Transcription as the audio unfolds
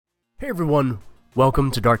Hey everyone, welcome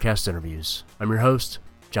to Darkcast Interviews. I'm your host,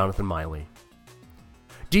 Jonathan Miley.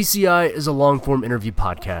 DCI is a long-form interview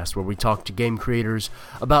podcast where we talk to game creators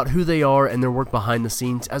about who they are and their work behind the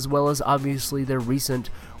scenes, as well as obviously their recent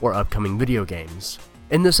or upcoming video games.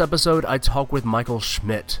 In this episode, I talk with Michael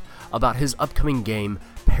Schmidt about his upcoming game,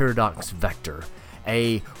 Paradox Vector,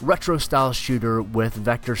 a retro-style shooter with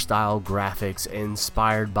vector-style graphics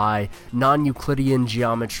inspired by non-Euclidean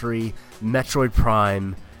geometry, Metroid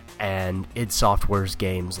Prime, and id Software's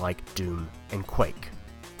games like Doom and Quake.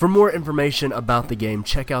 For more information about the game,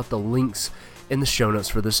 check out the links in the show notes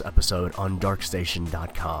for this episode on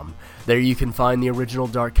darkstation.com. There you can find the original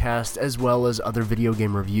Darkcast as well as other video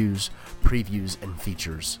game reviews, previews, and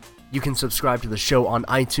features. You can subscribe to the show on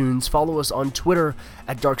iTunes, follow us on Twitter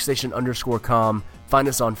at darkstation_com, find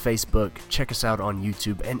us on Facebook, check us out on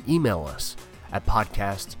YouTube, and email us at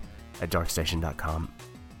podcast@darkstation.com.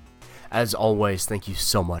 As always, thank you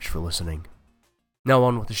so much for listening. Now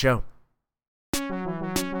on with the show.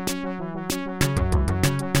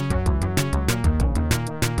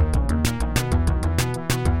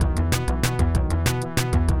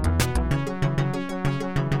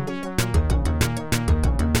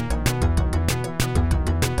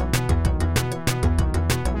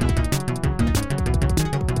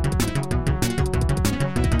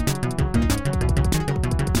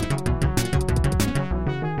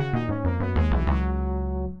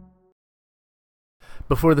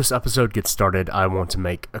 Before this episode gets started, I want to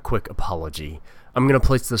make a quick apology. I'm going to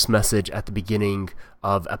place this message at the beginning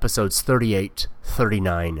of episodes 38,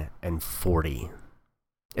 39, and 40.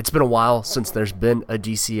 It's been a while since there's been a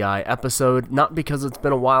DCI episode, not because it's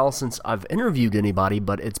been a while since I've interviewed anybody,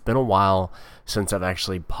 but it's been a while since I've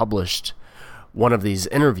actually published one of these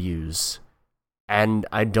interviews, and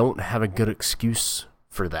I don't have a good excuse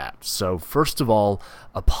for that. So first of all,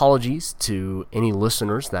 apologies to any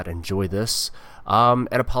listeners that enjoy this. And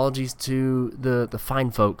apologies to the fine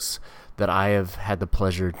folks that I have had the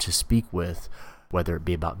pleasure to speak with, whether it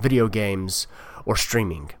be about video games or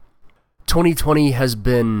streaming. 2020 has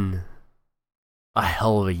been a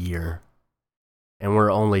hell of a year, and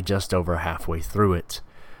we're only just over halfway through it.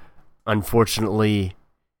 Unfortunately,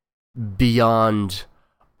 beyond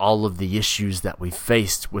all of the issues that we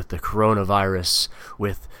faced with the coronavirus,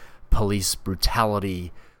 with police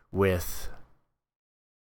brutality, with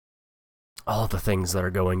all the things that are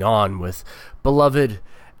going on, with beloved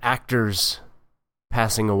actors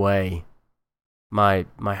passing away, my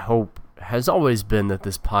hope has always been that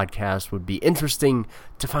this podcast would be interesting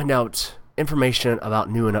to find out information about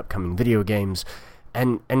new and upcoming video games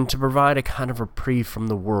and to provide a kind of reprieve from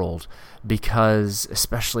the world, because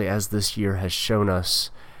especially as this year has shown us,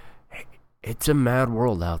 it's a mad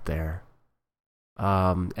world out there.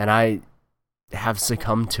 And I have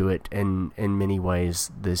succumbed to it in many ways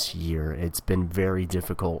this year. It's been very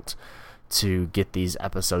difficult to get these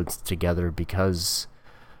episodes together because,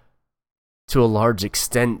 to a large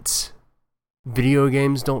extent, video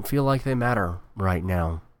games don't feel like they matter right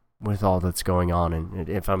now with all that's going on. And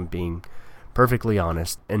if I'm being perfectly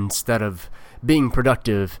honest, instead of being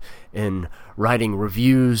productive in writing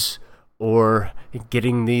reviews or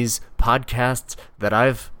getting these podcasts that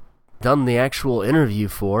I've done the actual interview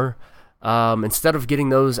for, instead of getting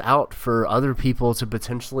those out for other people to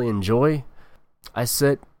potentially enjoy, I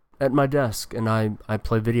sit at my desk and I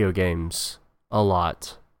play video games a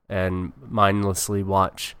lot and mindlessly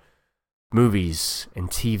watch movies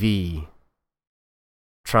and TV,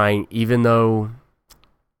 even though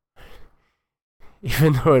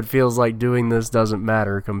it feels like doing this doesn't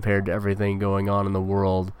matter compared to everything going on in the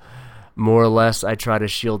world. More or less, I try to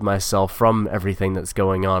shield myself from everything that's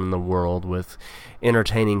going on in the world with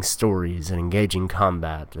entertaining stories and engaging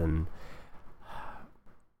combat, and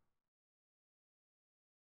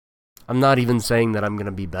I'm not even saying that I'm going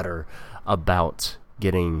to be better about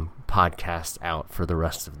getting podcasts out for the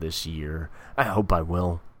rest of this year. I hope I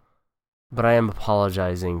will. But I am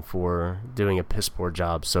apologizing for doing a piss poor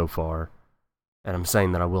job so far, and I'm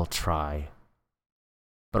saying that I will try.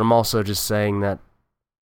 But I'm also just saying that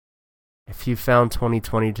if you found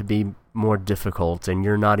 2020 to be more difficult and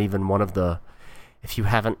you're not even if you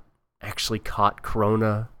haven't actually caught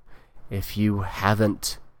corona, if you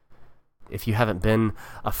haven't been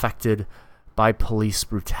affected by police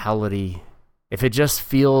brutality, if it just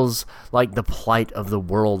feels like the plight of the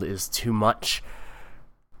world is too much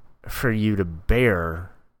for you to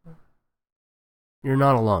bear, you're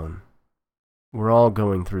not alone. We're all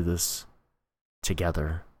going through this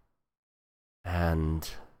together. And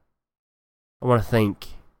I want to thank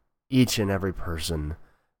each and every person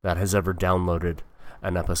that has ever downloaded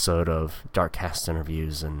an episode of Darkcast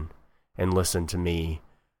Interviews and listened to me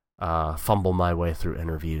fumble my way through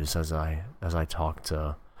interviews as I talk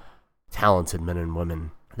to talented men and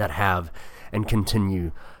women that have and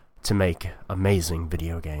continue to make amazing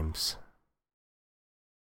video games.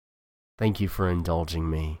 Thank you for indulging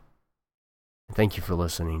me. Thank you for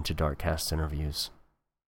listening to Darkcast Interviews.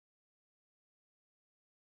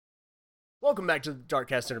 Welcome back to the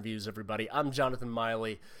Darkcast Interviews, everybody. I'm Jonathan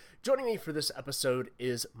Miley. Joining me for this episode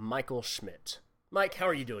is Michael Schmidt. Mike, how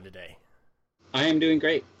are you doing today? I am doing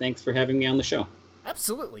great. Thanks for having me on the show.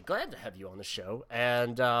 Absolutely. Glad to have you on the show.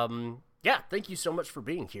 And thank you so much for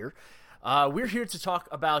being here. We're here to talk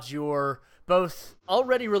about your both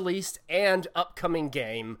already released and upcoming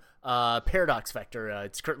game, Paradox Vector.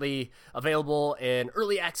 It's currently available in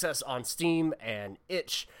early access on Steam and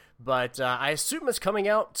itch, but I assume it's coming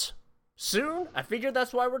out soon. I figured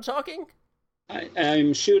that's why we're talking.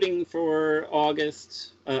 I'm shooting for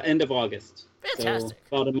August, end of August. Fantastic.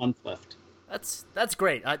 So about a month left. That's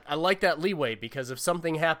great. I like that leeway, because if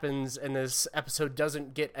something happens and this episode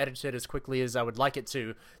doesn't get edited as quickly as I would like it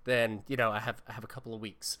to, then I have a couple of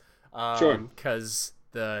weeks. Sure. Because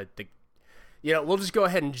we'll just go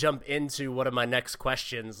ahead and jump into one of my next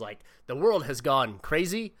questions. Like, the world has gone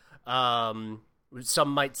crazy. Some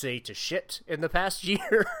might say to shit in the past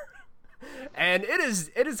year. And it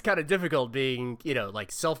is kind of difficult being,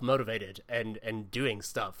 self-motivated and doing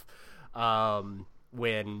stuff.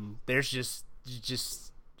 When there's just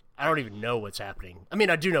I don't even know what's happening. I mean,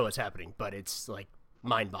 I do know what's happening, but it's like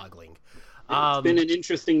mind-boggling. It's been an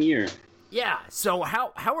interesting year. Yeah. So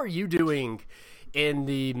how are you doing in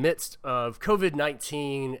the midst of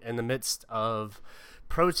COVID-19, in the midst of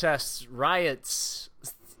protests, riots,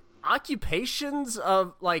 occupations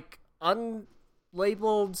of like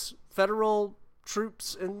unlabeled federal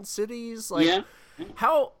troops in cities? Like, yeah.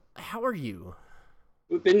 How are you?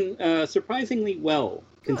 We've been surprisingly well,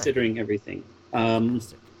 considering everything.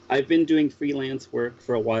 I've been doing freelance work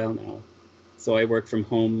for a while now, so I work from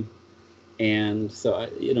home, and so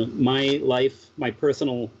my life, my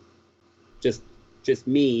personal, just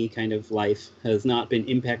me kind of life, has not been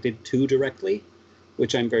impacted too directly,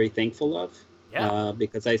 which I'm very thankful of. Yeah.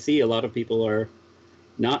 Because I see a lot of people are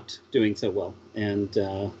not doing so well, and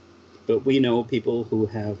but we know people who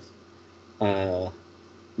have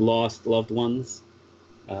lost loved ones.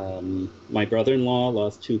 My brother-in-law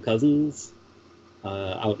lost 2 cousins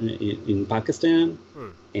out in Pakistan,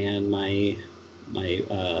 and my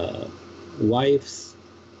wife's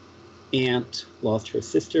aunt lost her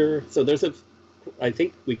sister. So there's I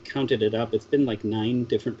think we counted it up. It's been like 9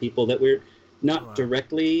 different people that we're not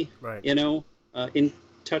directly, in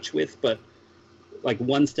touch with, but like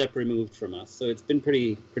one step removed from us. So it's been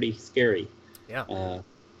pretty scary. Yeah.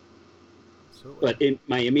 But in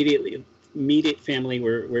my immediate family,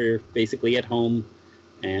 we're basically at home,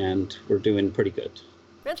 and we're doing pretty good.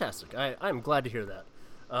 Fantastic. I'm glad to hear that.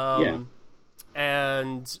 Yeah.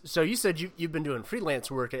 And so you said you've been doing freelance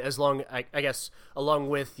work I guess along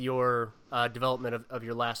with your development of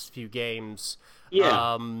your last few games.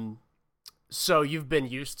 Yeah. So you've been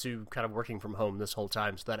used to kind of working from home this whole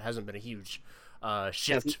time, so that hasn't been a huge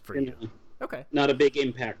shift for you. Okay. Not a big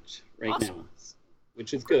impact awesome. now,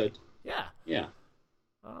 which is good. Yeah. Yeah.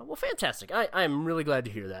 Well, fantastic. I'm really glad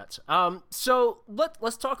to hear that. So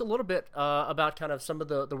let's talk a little bit about kind of some of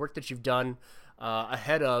the work that you've done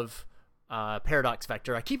ahead of Paradox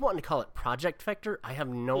Vector. I keep wanting to call it Project Vector. I have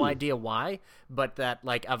no idea why, but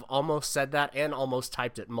I've almost said that and almost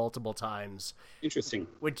typed it multiple times. Interesting.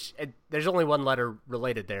 Which there's only one letter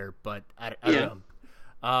related there, but I don't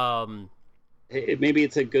know. Maybe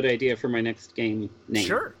it's a good idea for my next game name.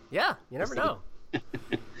 Sure. Yeah. You never know. You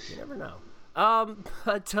never know. Can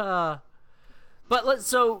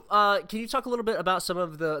you talk a little bit about some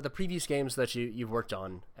of the previous games that you've worked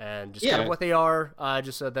on, and just kind of what they are,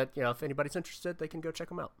 just so that, if anybody's interested, they can go check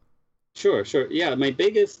them out. Sure. Yeah, my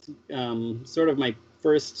biggest, sort of my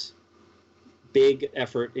first big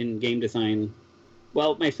effort in game design,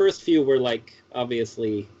 well, my first few were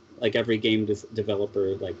obviously, like every game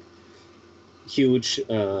developer, huge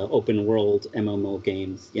open world MMO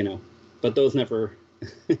games, but those never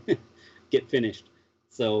get finished,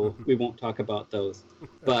 so we won't talk about those.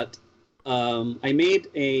 But I made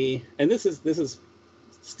and this is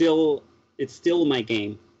still my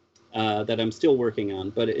game that I'm still working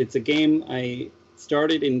on, but it's a game I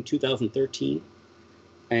started in 2013,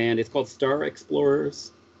 and it's called Star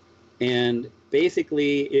Explorers. And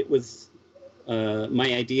basically it was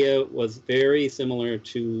my idea was very similar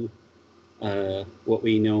to what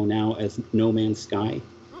we know now as No Man's Sky.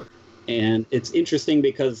 And it's interesting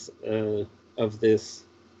because of this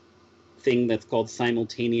thing that's called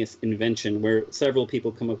simultaneous invention, where several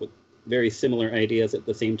people come up with very similar ideas at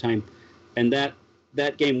the same time. And that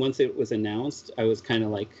game, once it was announced, I was kind of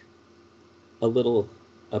like a little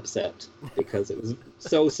upset because it was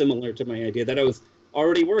so similar to my idea that I was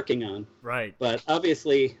already working on. Right. But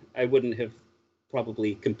obviously, I wouldn't have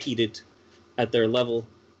probably competed at their level.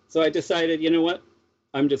 So I decided, you know what?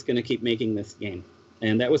 I'm just going to keep making this game.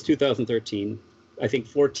 And that was 2013. I think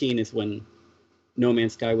 14 is when No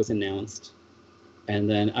Man's Sky was announced. And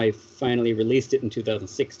then I finally released it in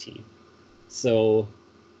 2016. So,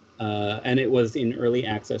 and it was in early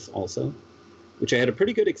access also, which I had a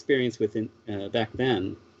pretty good experience with back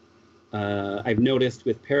then. I've noticed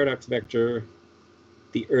with Paradox Vector,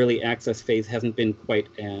 the early access phase hasn't been quite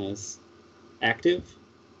as active.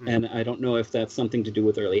 Mm-hmm. And I don't know if that's something to do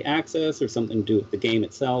with early access or something to do with the game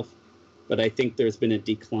itself. But I think there's been a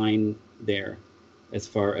decline there as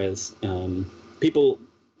far as people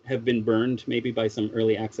have been burned maybe by some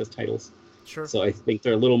early access titles. Sure. So I think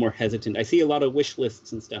they're a little more hesitant. I see a lot of wish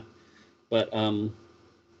lists and stuff. But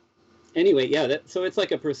anyway, yeah, so it's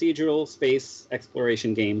like a procedural space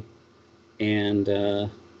exploration game. And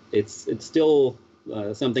it's still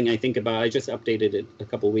something I think about. I just updated it a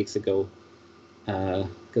couple weeks ago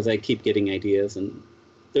because I keep getting ideas. And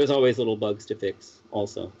there's always little bugs to fix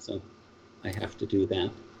also. So I have to do that.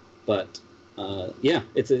 But yeah,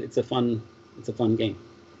 it's a fun game.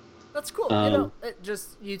 That's cool.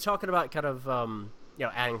 You talking about kind of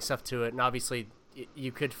adding stuff to it, and obviously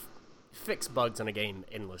you could fix bugs in a game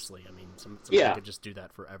endlessly. I mean, somebody could just do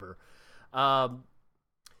that forever.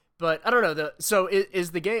 But I don't know. So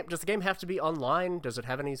does the game have to be online? Does it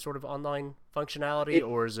have any sort of online functionality,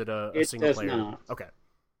 or is it a single player? It does not. Okay.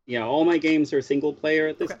 Yeah, all my games are single player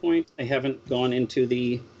at this point. I haven't gone into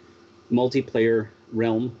the multiplayer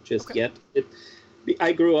realm just yet.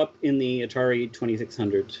 I grew up in the Atari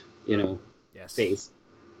 2600, phase,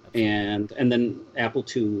 and then Apple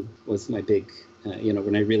II was my big,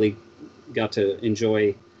 when I really got to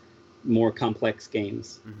enjoy more complex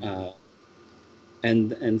games,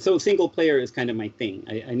 and so single player is kind of my thing.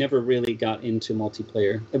 I never really got into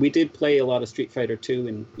multiplayer. We did play a lot of Street Fighter II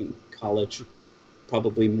in college,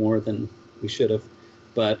 probably more than we should have,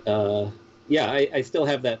 but. Yeah, I still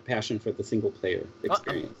have that passion for the single-player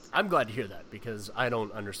experience. I'm glad to hear that, because I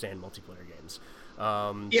don't understand multiplayer games.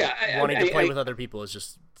 Wanting to play with other people is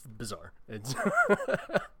just bizarre.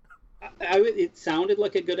 It sounded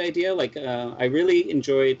like a good idea. Like, I really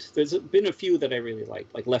enjoyed... There's been a few that I really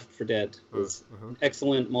liked. Like Left 4 Dead was an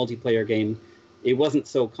excellent multiplayer game. It wasn't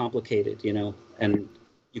so complicated, and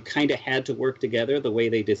you kind of had to work together the way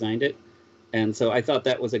they designed it. And so I thought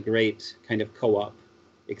that was a great kind of co-op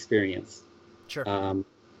experience. Sure.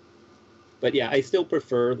 But yeah, I still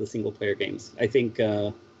prefer the single-player games. I think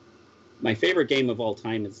my favorite game of all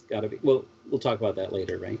time has got to be... Well, we'll talk about that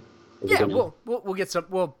later, right? We'll get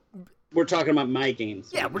some... We're talking about my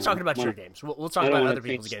games. Yeah, we're talking about your games. We'll talk about other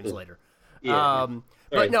people's games later. Yeah.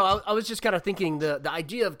 But no, I was just kind of thinking the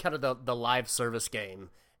idea of kind of the live service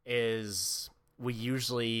game is we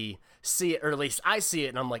usually see it, or at least I see it,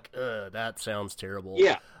 and I'm like, ugh, that sounds terrible.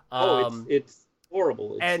 Yeah. It's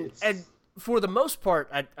horrible. And for the most part,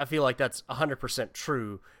 I feel like that's 100%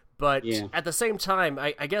 true. But at the same time,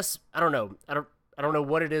 I guess I don't know. I don't know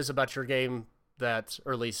what it is about your game that,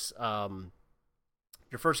 or at least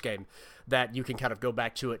your first game, that you can kind of go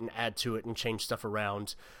back to it and add to it and change stuff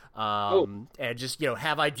around, and just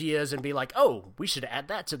have ideas and be like, oh, we should add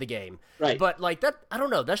that to the game. Right. But like that, I don't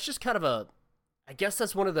know. That's just kind of I guess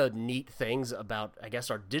that's one of the neat things about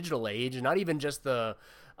our digital age, and not even just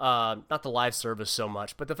not the live service so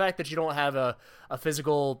much, but the fact that you don't have a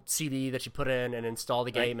physical CD that you put in and install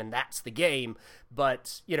the game, and that's the game.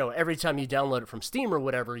 But, every time you download it from Steam or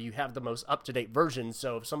whatever, you have the most up-to-date version.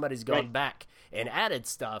 So if somebody's gone back and added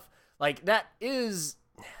stuff, like it's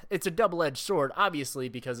a double-edged sword, obviously,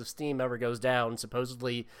 because if Steam ever goes down,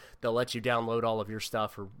 supposedly they'll let you download all of your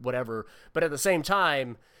stuff or whatever. But at the same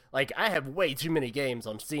time, like, I have way too many games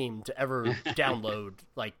on Steam to ever download,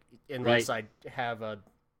 like, unless I have a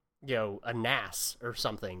NAS or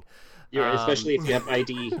something. Yeah, especially if you have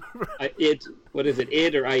ID,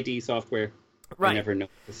 id or ID software. Right. I never know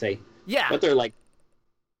what to say. Yeah. But they're like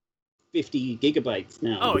 50 gigabytes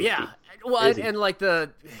now. Oh, yeah. Well, and like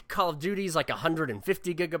the Call of Duty's like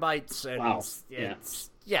 150 gigabytes. And wow.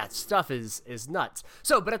 Stuff is nuts.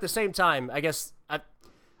 So, but at the same time, I guess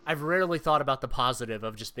I've rarely thought about the positive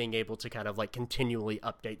of just being able to kind of like continually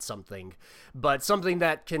update something, but something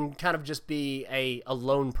that can kind of just be a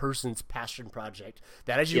lone person's passion project,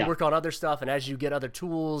 that as you work on other stuff and as you get other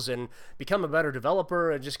tools and become a better developer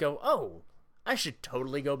and just go, oh, I should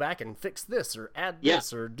totally go back and fix this or add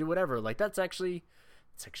this or do whatever. Like that's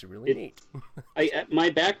It's actually really neat. My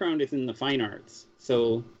background is in the fine arts,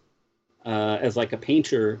 so as like a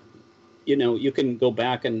painter, you can go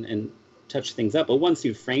back and touch things up. But once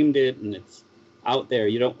you've framed it and it's out there,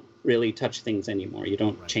 you don't really touch things anymore. You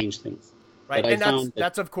don't change things. Right, and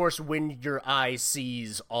that's of course when your eye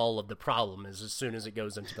sees all of the problem is as soon as it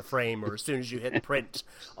goes into the frame or as soon as you hit print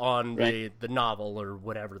on the novel or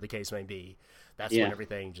whatever the case may be. That's when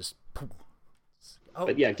everything just... Oh,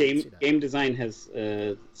 but yeah, game design has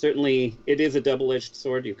certainly, it is a double-edged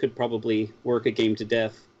sword. You could probably work a game to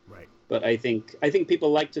death. Right. But I think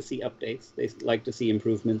people like to see updates. They like to see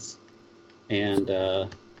improvements. And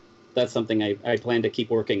that's something I plan to keep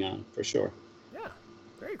working on for sure. Yeah,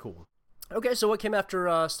 very cool. Okay, so what came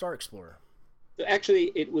after Star Explorer? So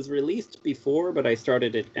actually, it was released before, but I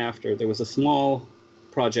started it after. There was a small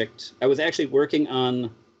project. I was actually working on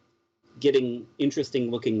getting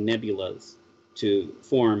interesting-looking nebulas to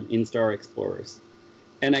form in Star Explorers.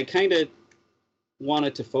 And I kind of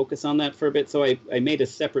wanted to focus on that for a bit, so I made a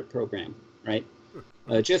separate program, right?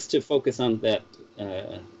 Just to focus on that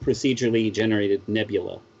procedurally generated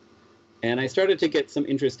nebula. And I started to get some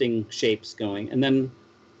interesting shapes going. And then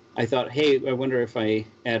I thought, hey, I wonder if I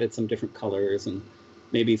added some different colors and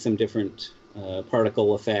maybe some different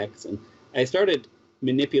particle effects. And I started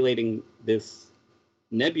manipulating this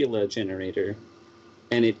nebula generator,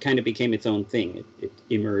 and it kind of became its own thing. It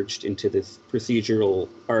emerged into this procedural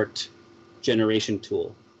art generation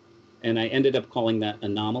tool. And I ended up calling that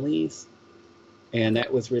Anomalies. And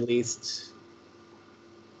that was released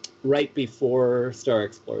right before Star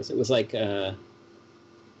Explorers. It was like,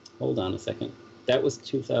 hold on a second. That was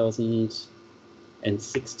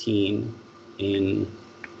 2016 in,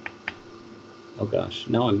 oh gosh,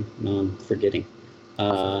 now I'm forgetting.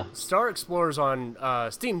 Star Explorers on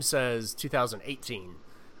Steam says 2018,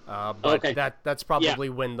 but okay. that's probably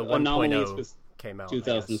when the 1.0 came out.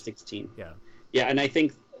 2016. Yeah, and I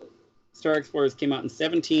think Star Explorers came out in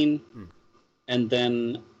 17, and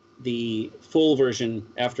then the full version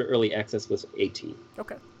after early access was 18.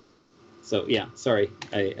 Okay. So yeah, sorry,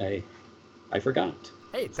 I forgot.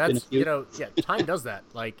 Hey, that's time does that.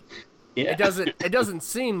 Like, it doesn't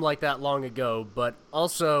seem like that long ago, but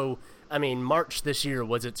also, I mean, March this year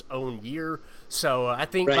was its own year, so I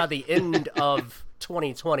think by the end of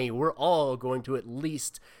 2020, we're all going to at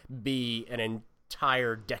least be an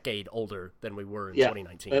entire decade older than we were in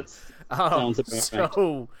 2019. That sounds about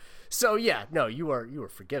right. So yeah, no, you were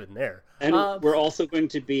forgiven there. And we're also going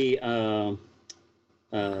to be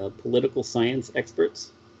political science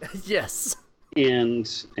experts. Yes. And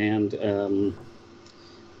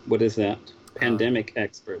what is that? Pandemic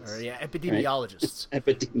experts. Epidemiologists. Right?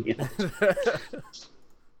 Epidemiologists.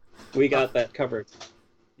 We got that covered.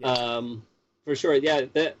 Yeah. For sure. Yeah,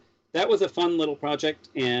 that was a fun little project,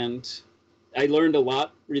 and I learned a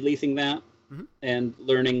lot releasing that, and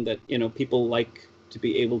learning that people like to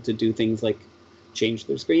be able to do things like change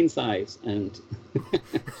their screen size, and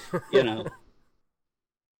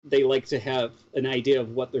they like to have an idea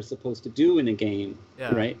of what they're supposed to do in a game,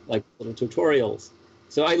 right? Like little tutorials.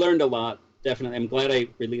 So I learned a lot, definitely. I'm glad I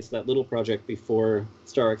released that little project before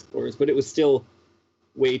Star Explorers, but it was still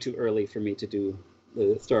way too early for me to do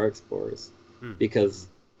the Star Explorers because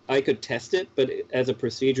I could test it, but as a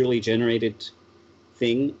procedurally generated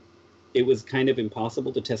thing, it was kind of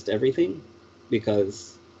impossible to test everything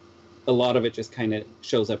because a lot of it just kind of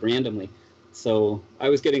shows up randomly. So I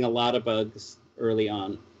was getting a lot of bugs early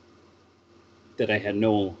on that I had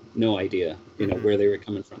no idea, where they were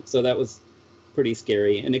coming from. So that was pretty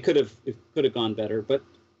scary, and it could have gone better. But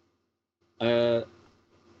I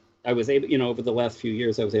was able, over the last few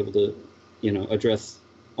years, I was able to, address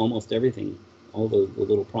almost everything, all the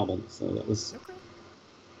little problems. So that was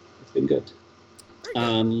it's been good.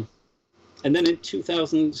 And then in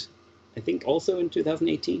 2000, I think also in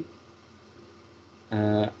 2018,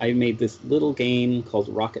 I made this little game called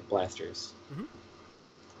Rocket Blasters.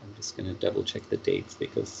 I'm just going to double check the dates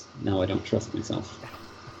because now I don't trust myself.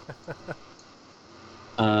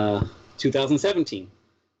 2017.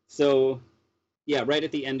 So, yeah, right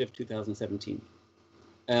at the end of 2017.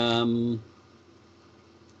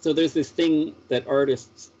 So there's this thing that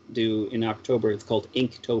artists do in October. It's called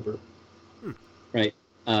Inktober, right?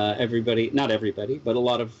 Not everybody, but a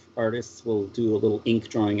lot of artists will do a little ink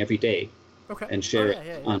drawing every day and share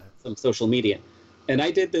it on some social media. And I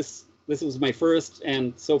did this. This was my first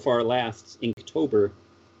and so far last Inktober,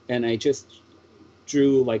 and I just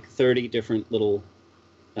drew like 30 different little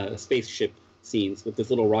spaceship scenes with this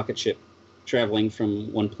little rocket ship traveling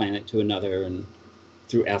from one planet to another and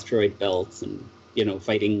through asteroid belts and,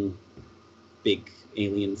 fighting big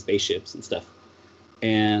alien spaceships and stuff.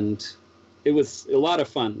 And it was a lot of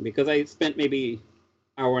fun because I spent maybe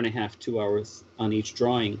hour and a half, 2 hours on each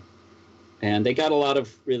drawing, and they got a lot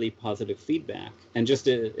of really positive feedback. And just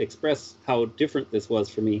to express how different this was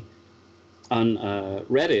for me, on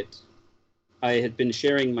Reddit, I had been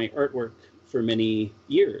sharing my artwork for many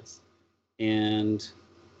years, and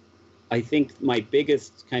I think my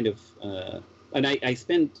biggest kind of and I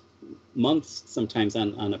spend months sometimes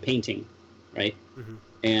on a painting, right? Mm-hmm.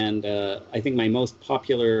 And I think my most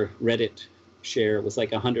popular Reddit share was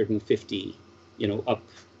like 150,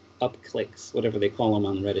 up clicks, whatever they call them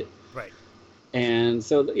on Reddit. Right. And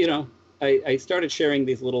so, I started sharing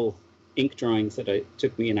these little ink drawings that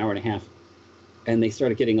took me an hour and a half, and they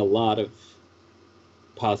started getting a lot of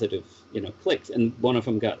positive, clicks. And one of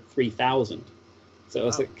them got 3,000. So I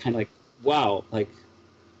was kind of like, wow, like,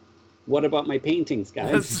 what about my paintings,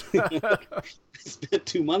 guys? I spent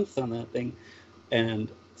 2 months on that thing.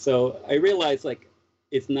 And so I realized, like,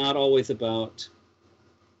 it's not always about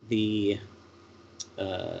the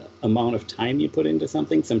amount of time you put into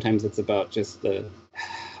something. Sometimes it's about just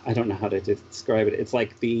I don't know how to describe it. It's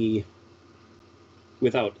like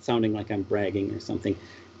without sounding like I'm bragging or something,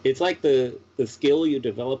 it's like the skill you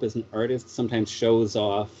develop as an artist sometimes shows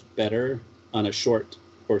off better on a short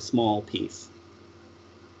or small piece.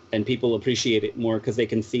 And people appreciate it more because they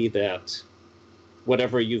can see that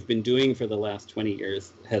whatever you've been doing for the last 20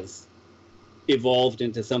 years has evolved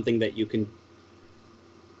into something that you can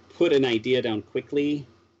put an idea down quickly,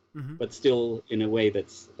 mm-hmm. but still in a way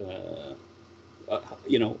that's, a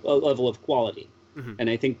level of quality. Mm-hmm. And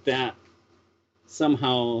I think that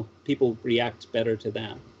somehow people react better to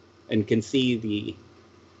that and can see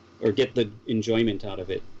or get the enjoyment out of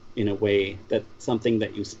it in a way that something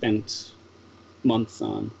that you spent months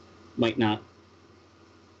on might not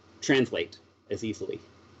translate as easily.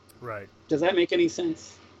 Right. Does that make any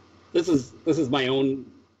sense? This is my own,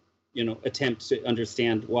 attempt to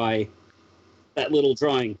understand why that little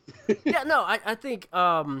drawing. Yeah, no, I think,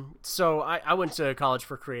 so I went to college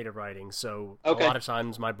for creative writing, so okay. A lot of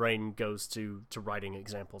times my brain goes to writing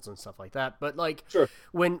examples and stuff like that. But like, sure.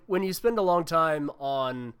 when you spend a long time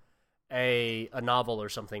on a novel or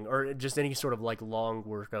something, or just any sort of like long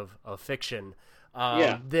work of fiction,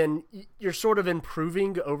 then you're sort of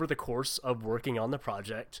improving over the course of working on the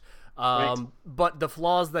project. Right. But the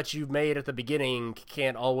flaws that you've made at the beginning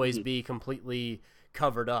can't always mm-hmm. be completely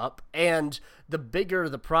covered up. And the bigger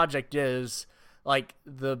the project is, like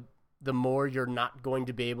the more you're not going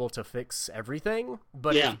to be able to fix everything.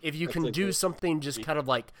 But if you can do something just kind of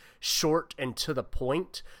like short and to the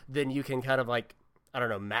point, then you can kind of like, I don't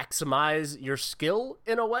know, maximize your skill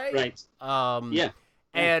in a way. Right.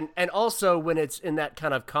 And also when it's in that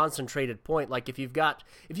kind of concentrated point, like if you've got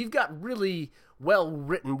really well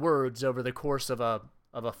written words over the course of a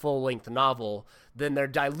full length novel, then they're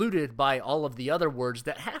diluted by all of the other words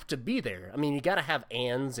that have to be there. I mean, you got to have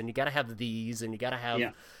ands, and you got to have these, and you got to have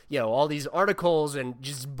all these articles and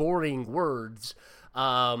just boring words.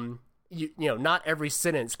 Not every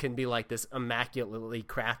sentence can be like this immaculately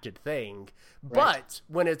crafted thing, but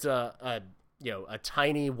when it's a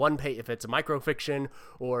tiny one page, if it's a microfiction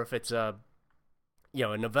or if it's a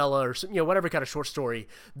novella or some, whatever kind of short story,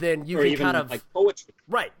 then you can kind of like poetry.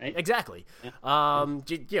 Right, exactly. Yeah.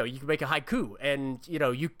 You can make a haiku, and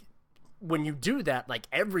when you do that, like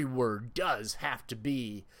every word does have to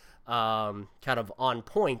be kind of on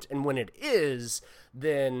point, and when it is,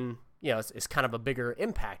 then it's kind of a bigger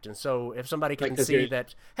impact. And so if somebody can see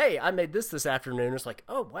that, hey, I made this afternoon, it's like,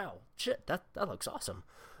 oh wow, shit, that looks awesome.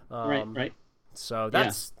 Right. So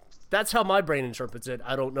that's how my brain interprets it.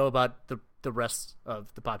 I don't know about the rest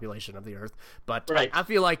of the population of the Earth, but I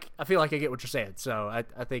feel like I get what you're saying. So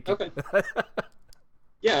I think okay.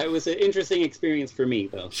 Yeah, it was an interesting experience for me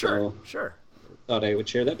though. Sure. Thought I would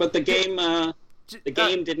share that, but the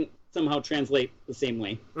game didn't somehow translate the same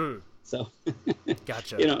way. So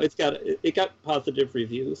gotcha. It got positive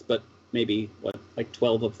reviews, but maybe like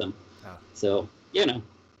 12 of them. Oh. So gotcha.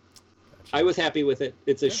 I was happy with it.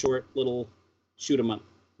 It's a short little shoot 'em up.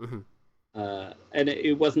 Mm-hmm. And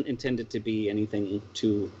it wasn't intended to be anything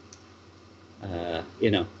too,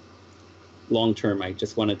 long term. I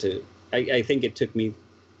just wanted to. I think it took me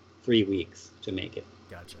 3 weeks to make it.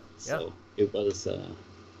 Gotcha. So it was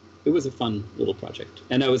a fun little project,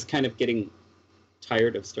 and I was kind of getting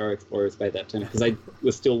tired of Star Explorers by that time because I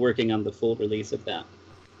was still working on the full release of that,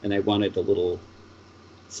 and I wanted a little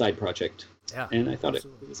side project. Yeah, and I thought it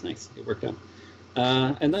was nice. It worked out.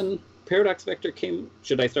 And then Paradox Vector came.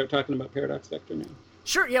 Should I start talking about Paradox Vector now?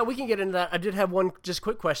 Sure. Yeah, we can get into that. I did have one just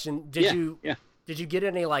quick question. Did you get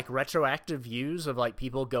any like retroactive views of like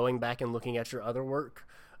people going back and looking at your other work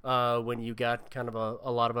when you got kind of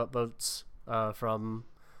a lot of upvotes from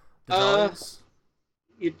the drawings?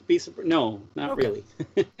 You'd be surprised. No, not Okay. really.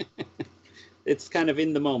 It's kind of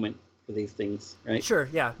in the moment for these things, right? Sure.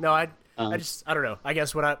 Yeah. No, I Um, I don't know. I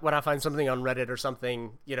guess when I find something on Reddit or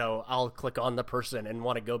something, I'll click on the person and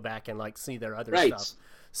want to go back and like see their other Right. stuff.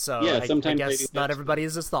 So Yeah, I sometimes I do guess that not too. everybody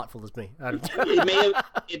is as thoughtful as me.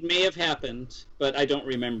 it may have happened, but I don't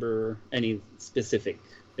remember any specific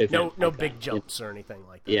event. No like big that. jumps or anything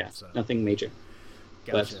like that. Yeah, So nothing major.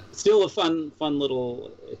 gotcha. But still a fun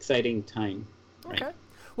little exciting time. Right? Okay.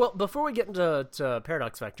 Well, before we get into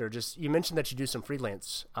Paradox Vector, just you mentioned that you do some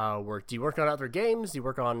freelance work. Do you work on other games? Do you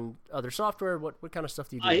work on other software? What kind of stuff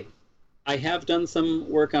do you do? I have done some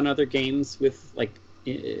work on other games with like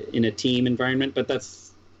in a team environment, but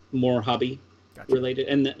that's more hobby Gotcha. related,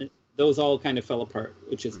 and those all kind of fell apart,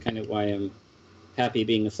 which is kind of why I'm happy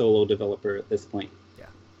being a solo developer at this point.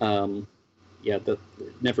 Yeah. Yeah,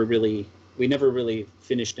 we never really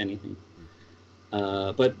finished anything.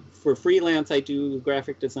 But for freelance, I do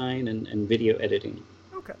graphic design and video editing.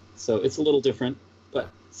 Okay. So it's a little different, but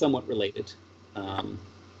somewhat related.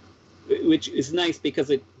 Which is nice because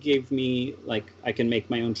it gave me, like, I can make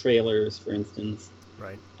my own trailers, for instance,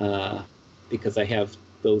 Right. because I have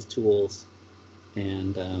those tools.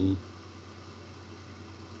 And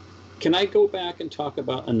can I go back and talk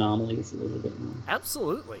about anomalies a little bit more?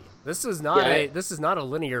 Absolutely. This is not this is not a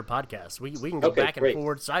linear podcast. We can go Okay, back and great.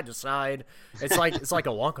 forward, side to side. It's like a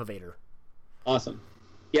Wonkavator. Awesome.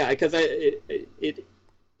 Yeah, because it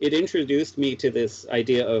introduced me to this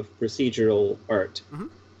idea of procedural art,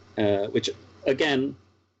 which, again,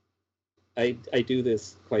 I do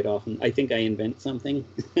this quite often. I think I invent something,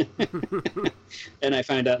 and I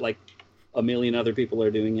find out like a million other people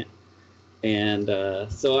are doing it. And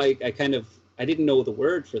so I didn't know the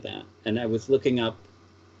word for that, and I was looking up,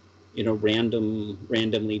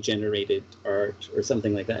 randomly generated art or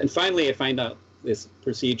something like that. And finally, I find out this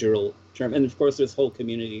procedural term, and of course, there's whole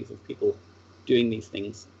communities of people doing these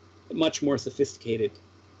things, much more sophisticated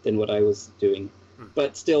than what I was doing.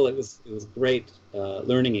 But still, it was great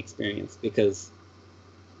learning experience, because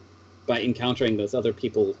by encountering those other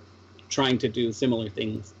people trying to do similar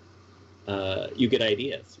things, you get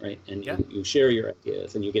ideas, right? And you share your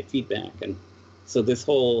ideas and you get feedback. And so this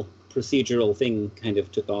whole procedural thing kind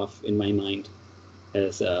of took off in my mind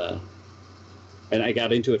as, and I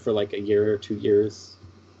got into it for like a year or 2 years,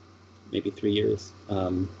 maybe 3 years.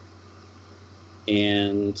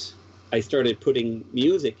 And I started putting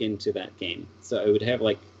music into that game. So I would have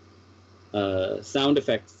like sound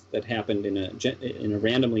effects that happened in a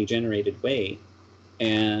randomly generated way,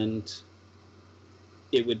 and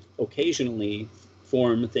it would occasionally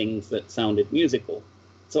form things that sounded musical.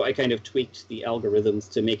 So I kind of tweaked the algorithms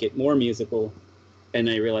to make it more musical, and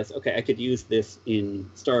I realized, okay, I could use this in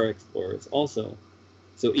Star Explorers also.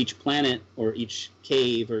 So each planet or each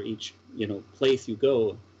cave or each place you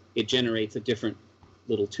go, it generates a different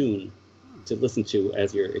little tune to listen to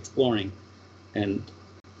as you're exploring. And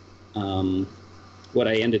what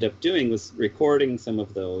I ended up doing was recording some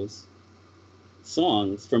of those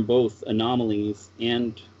songs from both Anomalies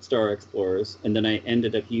and Star Explorers, and then I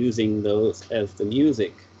ended up using those as the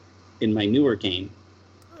music in my newer game.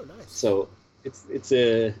 Oh, nice. So it's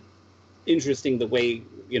interesting the way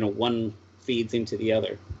one feeds into the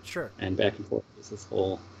other. Sure. And back and forth. There's this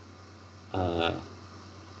whole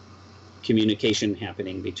communication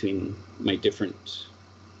happening between my different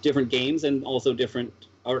games and also different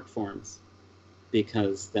art forms,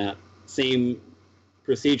 because that same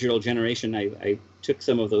procedural generation, I took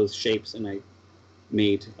some of those shapes and I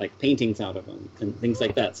made like paintings out of them and things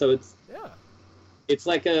like that. So it's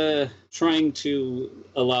like trying to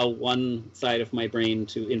allow one side of my brain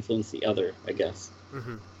to influence the other, I guess.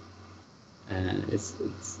 Mm-hmm. And it's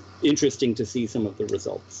interesting to see some of the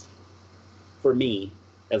results. For me,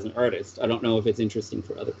 as an artist, I don't know if it's interesting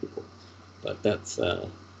for other people, but that's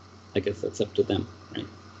I guess that's up to them, right?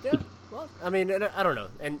 Yeah. Well, I mean, I don't know.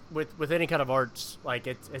 And with any kind of art, like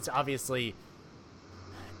it's obviously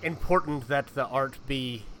important that the art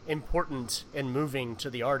be important and moving to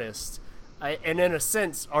the artist. And in a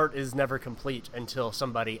sense, art is never complete until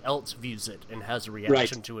somebody else views it and has a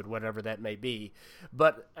reaction to it, whatever that may be.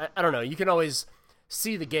 But I don't know. You can always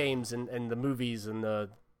see the games and the movies and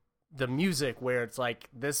the music where it's like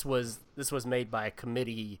this was made by a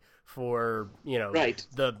committee for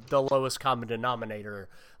the lowest common denominator.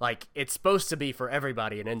 Like it's supposed to be for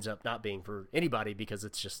everybody and ends up not being for anybody because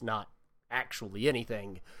it's just not actually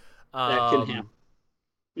anything. That can happen.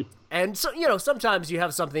 And so, sometimes you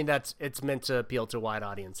have something it's meant to appeal to a wide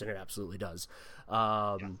audience, and it absolutely does.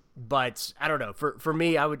 But I don't know. For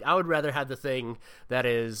me, I would rather have the thing that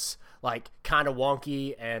is like kind of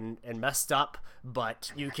wonky and messed up,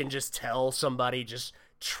 but you can just tell somebody just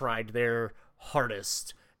tried their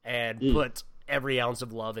hardest and put every ounce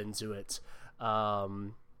of love into it.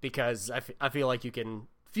 Because I feel like you can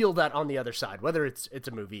feel that on the other side, whether it's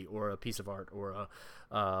a movie or a piece of art or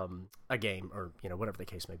a game or whatever the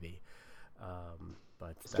case may be.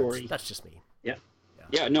 But that's just me. Yeah.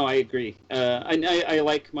 No, I agree. I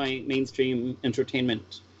like my mainstream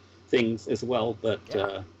entertainment things as well,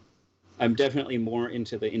 but I'm definitely more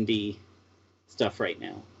into the indie stuff right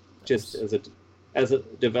now. Nice. Just as a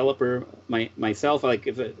developer myself, like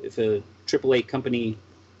if a AAA company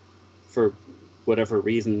for whatever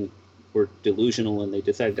reason were delusional and they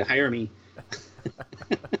decided to hire me,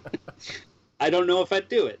 I don't know if I'd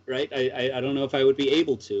do it, right? I don't know if I would be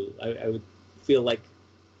able to. I would feel like,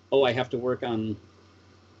 I have to work on,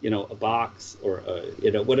 a box or,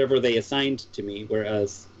 whatever they assigned to me,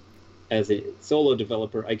 whereas as a solo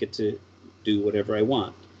developer, I get to do whatever I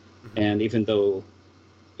want. Mm-hmm. And even though,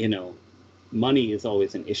 money is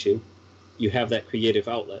always an issue, you have that creative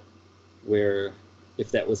outlet where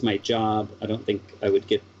if that was my job, I don't think I would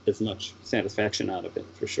get as much satisfaction out of it,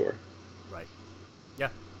 for sure. Right. Yeah,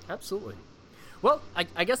 absolutely. Well,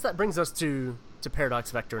 I guess that brings us to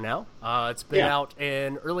Paradox Vector now. It's been out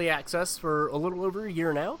in early access for a little over a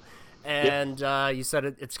year now, and you said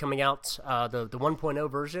it's coming out, the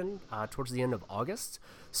 1.0 version, towards the end of August.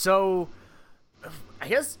 So I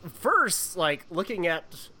guess first, like, looking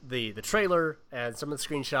at the trailer and some of the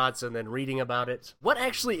screenshots and then reading about it, what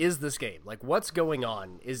actually is this game? Like, what's going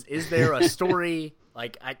on? Is there a story?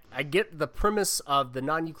 Like, I get the premise of the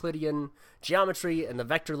non-Euclidean geometry and the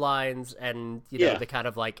vector lines and, the kind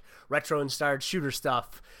of, like, retro-inspired shooter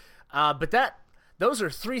stuff. But those are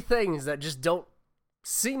three things that just don't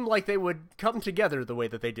seem like they would come together the way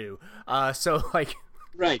that they do. So, like...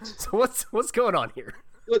 Right. So what's going on here?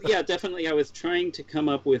 Well, yeah, definitely. I was trying to come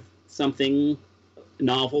up with something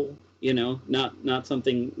novel, not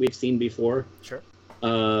something we've seen before. Sure.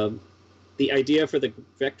 The idea for the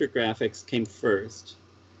vector graphics came first,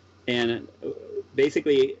 and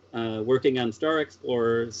basically working on Star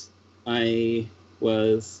Explorers,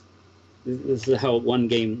 this is how one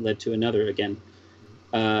game led to another again.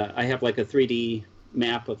 I have like a 3D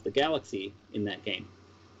map of the galaxy in that game,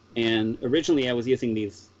 and originally I was using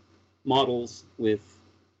these models with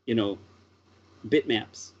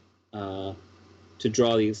bitmaps to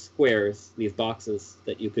draw these squares, these boxes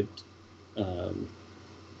that you could,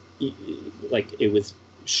 like it was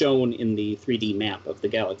shown in the 3D map of the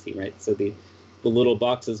galaxy, right? So the little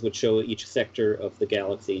boxes would show each sector of the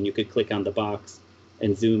galaxy, and you could click on the box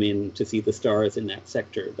and zoom in to see the stars in that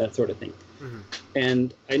sector, that sort of thing. Mm-hmm.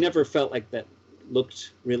 And I never felt like that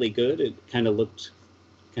looked really good. It kind of looked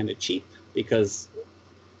kind of cheap, because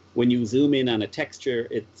when you zoom in on a texture,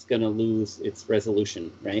 it's going to lose its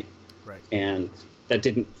resolution, right? Right. And that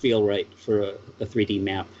didn't feel right for a 3D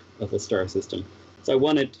map of a star system. So I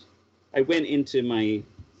went into my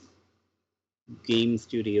Game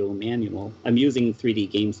Studio manual. I'm using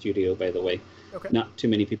 3D Game Studio, by the way. Okay. Not too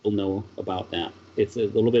many people know about that. It's a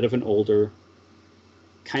little bit of an older,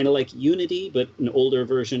 kind of like Unity, but an older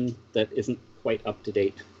version that isn't quite up to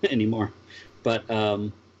date anymore. But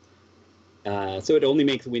so it only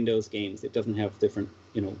makes Windows games. It doesn't have different,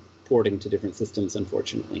 porting to different systems,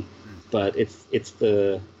 unfortunately. But it's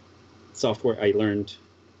the software I learned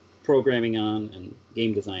programming on and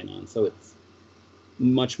game design on, so it's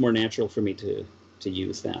much more natural for me to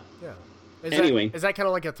use that. Yeah. Is that kind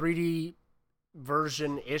of like a 3D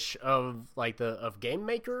version-ish of of Game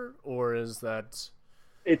Maker, or is that?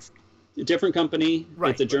 It's a different company.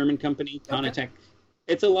 Right. It's a German company, Konatech. Okay.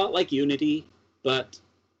 It's a lot like Unity, but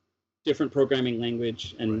different programming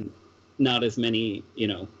language and not as many,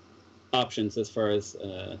 options as far as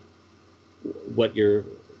what you're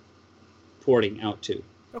porting out to.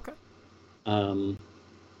 Okay.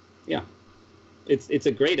 Yeah. It's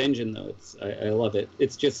a great engine, though. I love it.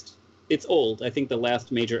 It's old. I think the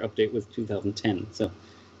last major update was 2010. So,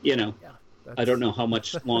 I don't know how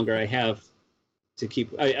much longer I have to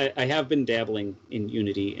keep. I have been dabbling in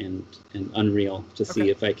Unity and Unreal to see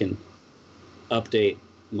if I can update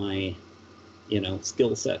my,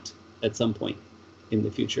 skill set at some point in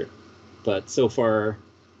the future. But so far,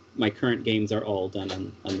 my current games are all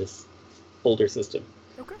done on this older system.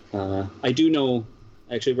 Okay. I do know,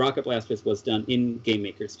 actually, Rocket Blasters was done in Game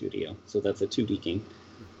Maker Studio, so that's a 2D game.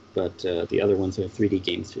 But the other ones are 3D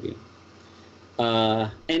Game Studio.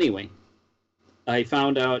 Anyway, I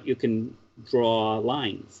found out you can draw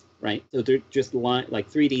lines, right? So they're just like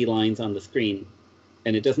 3D lines on the screen,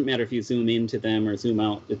 and it doesn't matter if you zoom into them or zoom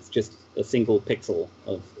out. It's just a single pixel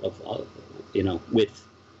of width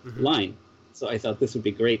line. So I thought this would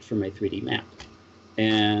be great for my 3D map,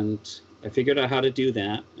 and I figured out how to do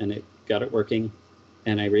that, and it got it working,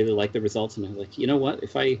 and I really liked the results. And I was like, you know what?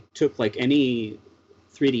 If I took like any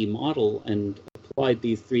 3D model and applied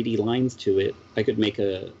these 3D lines to it, I could make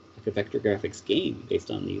a vector graphics game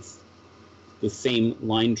based on the same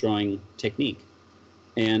line drawing technique.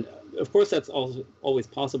 And of course, that's also always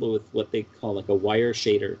possible with what they call like a wire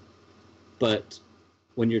shader. But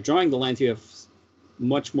when you're drawing the lines, you have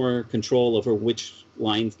much more control over which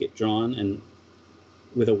lines get drawn. And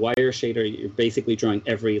with a wire shader, you're basically drawing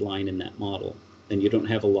every line in that model, and you don't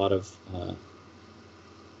have a lot of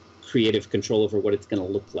creative control over what it's going to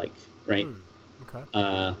look like, right? Okay.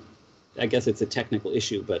 I guess it's a technical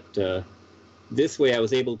issue, but this way I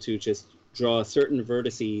was able to just draw certain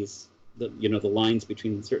vertices, the lines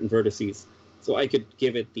between certain vertices, so I could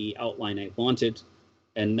give it the outline I wanted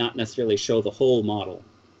and not necessarily show the whole model,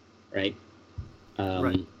 right?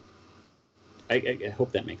 Right. I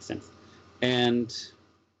hope that makes sense.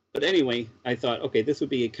 But anyway, I thought, okay, this would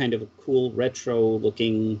be a kind of a cool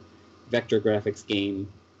retro-looking vector graphics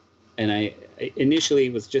game, and I initially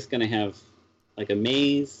was just going to have like a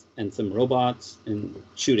maze and some robots and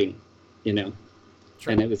shooting, Sure.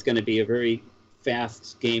 And it was going to be a very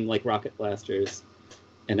fast game like Rocket Blasters,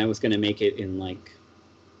 and I was going to make it in like,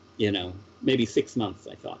 maybe 6 months,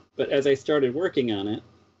 I thought. But as I started working on it,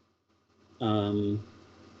 I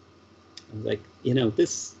was like,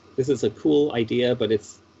 this is a cool idea, but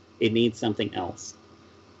it needs something else.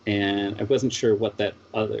 And I wasn't sure what that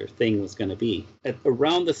other thing was going to be.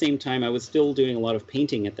 Around the same time, I was still doing a lot of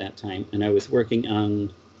painting at that time, and I was working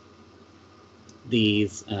on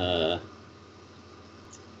these kind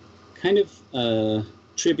of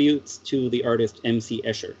tributes to the artist M.C.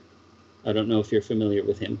 Escher. I don't know if you're familiar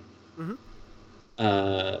with him.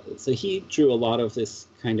 So he drew a lot of this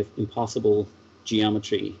kind of impossible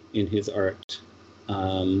geometry in his art.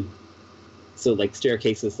 So like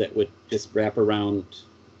staircases that would just wrap around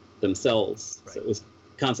themselves. Right. So it was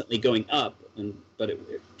constantly going up, but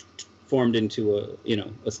it formed into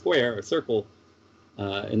a square, a circle,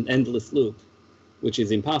 an endless loop, which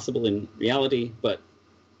is impossible in reality, but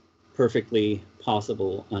perfectly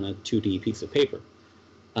possible on a 2D piece of paper.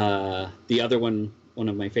 The other one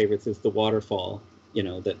of my favorites, is the waterfall,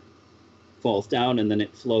 that falls down and then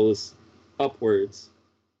it flows upwards.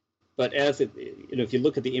 But as if you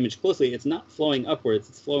look at the image closely, it's not flowing upwards,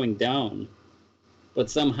 it's flowing down. But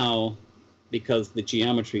somehow, because the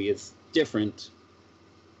geometry is different,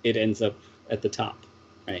 it ends up at the top,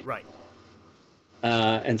 right? Right.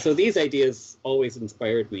 And so these ideas always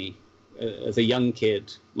inspired me. As a young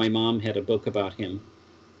kid, my mom had a book about him,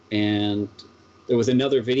 and there was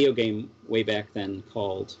another video game way back then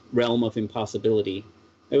called Realm of Impossibility.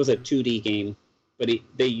 It was a 2D game, but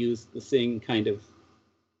they used the same kind of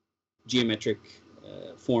geometric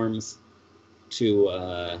forms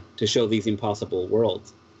to show these impossible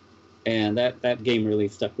worlds, and that game really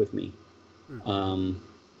stuck with me. And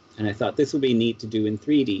I thought this would be neat to do in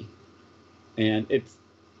 3D, and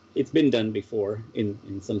it's been done before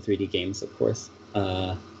in some 3D games, of course.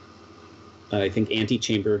 I think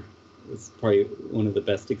Antichamber is probably one of the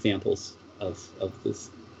best examples of this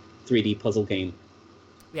 3D puzzle game.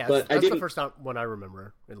 Yeah, but that's the first one I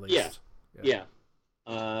remember, at least. Yeah.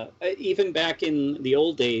 Even back in the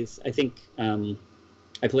old days, I think I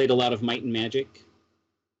played a lot of Might and Magic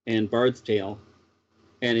and Bard's Tale,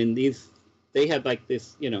 and in these, they had like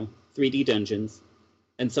this, 3D dungeons,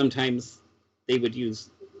 and sometimes they would use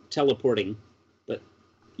teleporting, but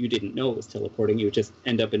you didn't know it was teleporting. You would just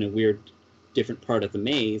end up in a weird, different part of the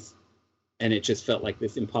maze, and it just felt like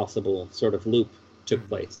this impossible sort of loop took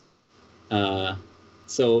place.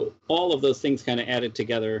 So all of those things kind of added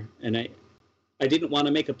together, and I didn't want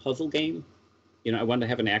to make a puzzle game. I wanted to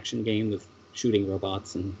have an action game with shooting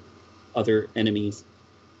robots and other enemies.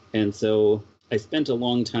 And so I spent a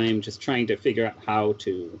long time just trying to figure out how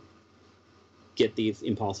to get these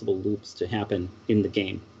impossible loops to happen in the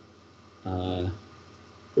game.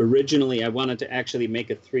 Originally, I wanted to actually make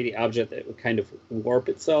a 3D object that would kind of warp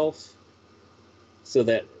itself, so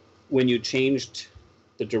that when you changed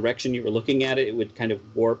the direction you were looking at it, it would kind of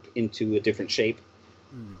warp into a different shape.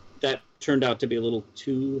 That turned out to be a little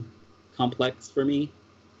too complex for me.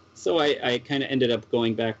 So I kind of ended up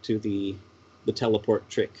going back to the teleport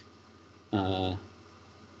trick. And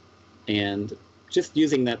just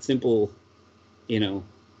using that simple,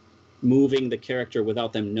 moving the character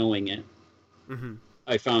without them knowing it,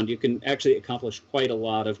 I found you can actually accomplish quite a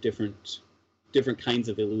lot of different kinds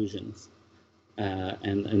of illusions,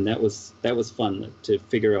 and that was fun to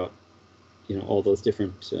figure out, all those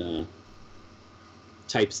different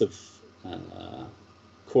types of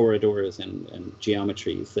corridors and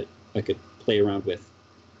geometries that I could play around with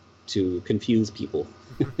to confuse people.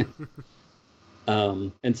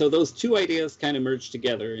 And so those two ideas kind of merged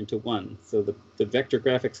together into one. So the vector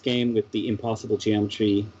graphics game with the impossible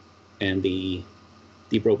geometry and the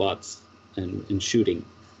robots and shooting.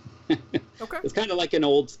 Okay. It's kind of like an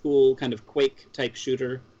old school kind of Quake type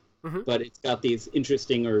shooter, Mm-hmm. but it's got these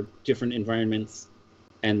interesting or different environments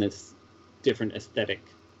and this different aesthetic.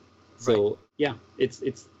 So yeah,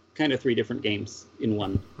 it's kind of three different games in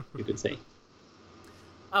one, you could say.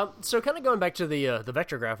 So kind of going back to the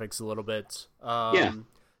vector graphics a little bit. Yeah.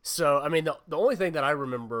 So I mean, the only thing that I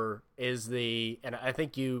remember is and I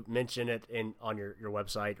think you mentioned it on your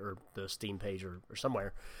website or the Steam page or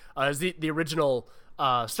somewhere, is the original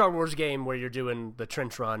Star Wars game where you're doing the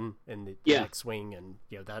trench run and the X-wing, and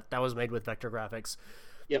that was made with vector graphics.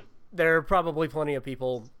 Yep. There are probably plenty of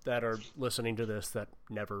people that are listening to this that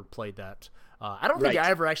never played that. I don't think I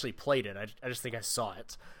ever actually played it. I just think I saw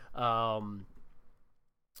it.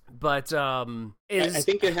 But I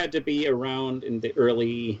think it had to be around in the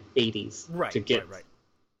early 80s to get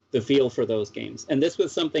the feel for those games. And this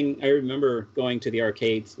was something I remember going to the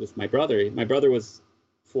arcades with my brother. My brother was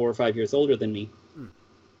 4 or 5 years older than me.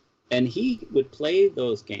 And he would play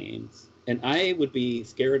those games, and I would be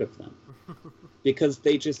scared of them because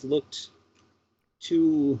they just looked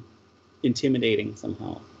too intimidating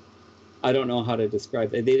somehow. I don't know how to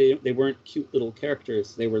describe it. They weren't cute little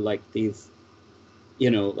characters. They were like these,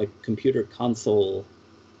 like computer console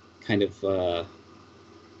kind of,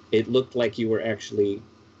 it looked like you were actually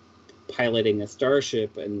piloting a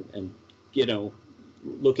starship and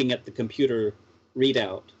looking at the computer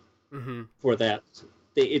readout for that.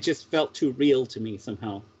 It just felt too real to me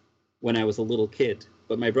somehow when I was a little kid.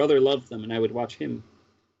 But my brother loved them, and I would watch him.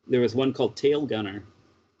 There was one called Tail Gunner,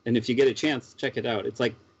 and if you get a chance, check it out.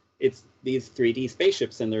 It's these 3D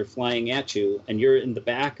spaceships, and they're flying at you, and you're in the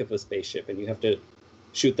back of a spaceship, and you have to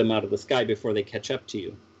shoot them out of the sky before they catch up to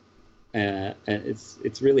you. And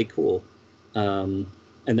it's really cool. And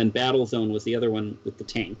then Battlezone was the other one with the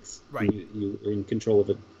tanks. Right. You were in control of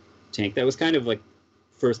a tank. That was kind of like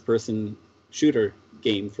first-person shooter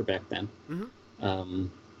game for back then.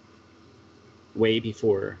 Way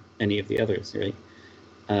before any of the others, right?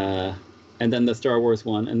 And then the Star Wars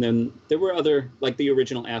one. And then there were other, like the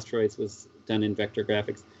original Asteroids was done in vector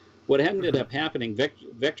graphics. What ended up happening,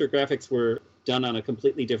 vector graphics were done on a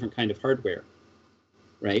completely different kind of hardware,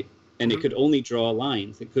 right? And it could only draw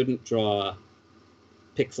lines. It couldn't draw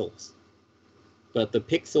pixels. But the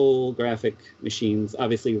pixel graphic machines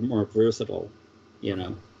obviously were more versatile,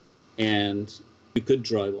 and you could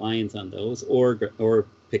draw lines on those or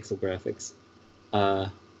pixel graphics.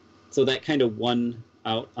 So that kind of won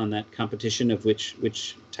out on that competition of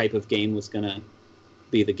which type of game was going to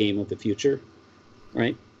be the game of the future,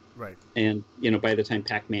 right? Right. And by the time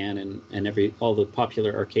Pac-Man and all the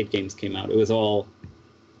popular arcade games came out, it was all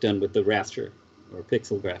done with the raster or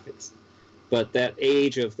pixel graphics. But that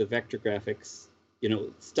age of the vector graphics,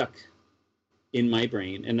 stuck in my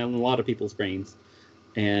brain and in a lot of people's brains,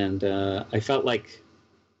 and I felt like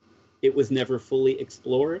it was never fully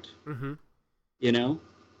explored.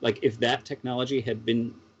 Like if that technology had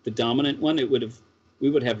been the dominant one, we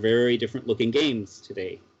would have very different looking games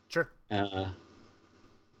today. Sure.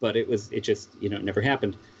 But it just it never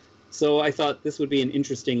happened. So I thought this would be an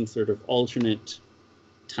interesting sort of alternate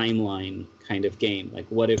timeline kind of game. Like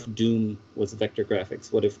what if Doom was vector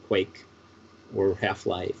graphics? What if Quake or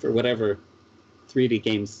Half-Life or whatever 3D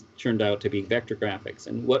games turned out to be vector graphics?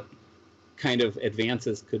 And what kind of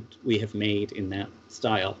advances could we have made in that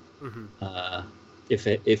style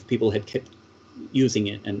if people had kept using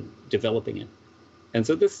it and developing it? And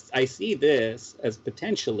so I see this as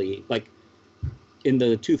potentially, like in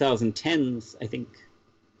the 2010s, I think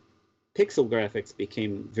pixel graphics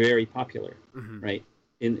became very popular, right?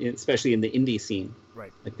 Especially in the indie scene.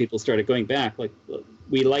 Right. Like people started going back, like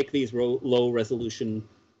we like these low resolution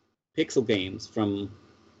pixel games from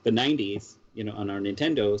the 90s, on our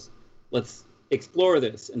Nintendos. Let's explore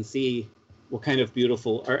this and see what kind of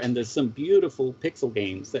beautiful art. And there's some beautiful pixel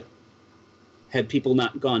games that had people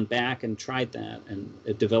not gone back and tried that and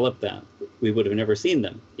developed that, we would have never seen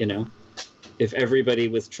them, If everybody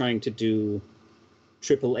was trying to do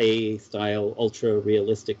AAA style, ultra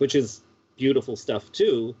realistic, which is beautiful stuff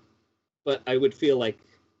too, but I would feel like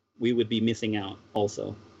we would be missing out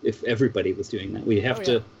also if everybody was doing that. We'd have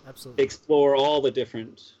to absolutely explore all the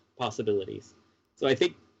different possibilities. So I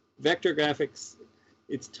think vector graphics,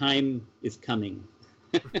 its time is coming.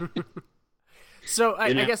 So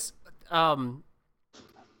I guess from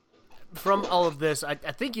all of this, I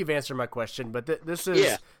think you've answered my question, but this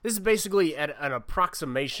is basically an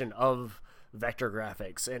approximation of vector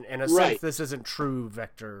graphics, and in a sense, this isn't true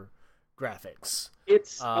vector graphics.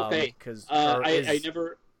 It's okay because I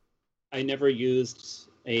never used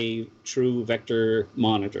a true vector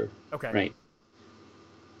monitor. Okay, right.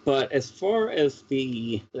 But as far as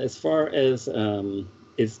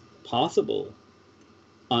is possible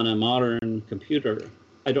on a modern computer,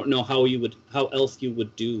 I don't know how else you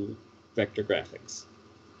would do vector graphics,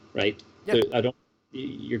 right? Yep.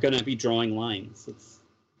 You're going to be drawing lines. It's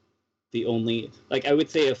the only, like, I would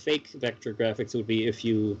say a fake vector graphics would be if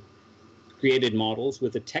you created models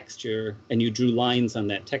with a texture and you drew lines on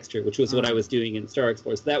that texture, which was what I was doing in Star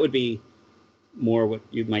Explorer. So that would be more what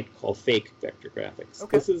you might call fake vector graphics.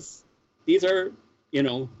 Okay. These are,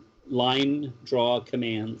 line draw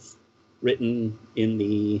commands written in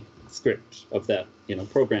the script of that,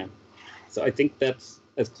 program. So I think that's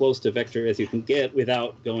as close to vector as you can get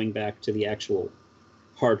without going back to the actual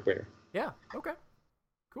hardware. Yeah. Okay.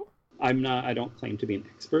 Cool. I don't claim to be an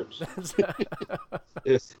expert.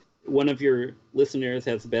 If one of your listeners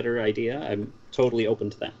has a better idea, I'm totally open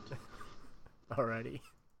to that. Alrighty.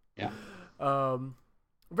 Yeah.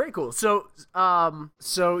 Very cool. So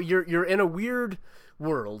you're in a weird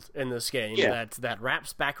world in this game that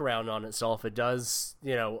wraps back around on itself. It does,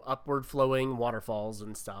 upward flowing waterfalls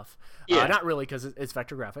and stuff. Yeah. Not really, because it's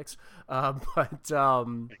vector graphics.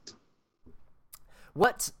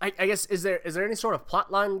 What I guess is there any sort of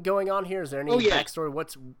plot line going on here? Is there any backstory?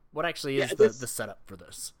 What actually is the setup for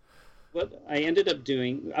this? What I ended up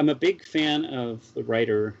doing, I'm a big fan of the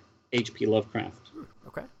writer H.P. Lovecraft.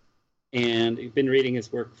 Okay. And I've been reading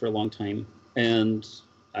his work for a long time. And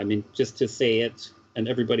I mean, just to say it, and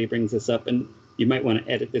everybody brings this up, and you might want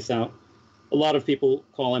to edit this out. A lot of people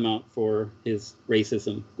call him out for his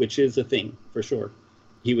racism, which is a thing, for sure.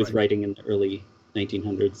 He was writing in the early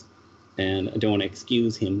 1900s, and I don't want to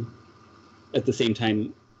excuse him. At the same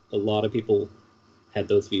time, a lot of people had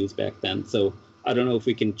those views back then. So I don't know if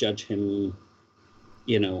we can judge him,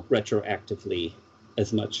 retroactively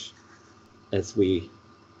as much as we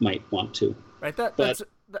might want to. Right.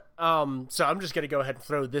 So I'm just going to go ahead and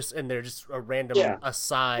throw this in there, just a random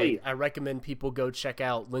aside. Please. I recommend people go check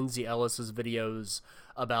out Lindsay Ellis's videos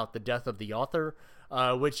about the death of the author,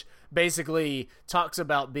 which basically talks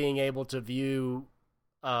about being able to view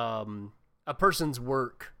a person's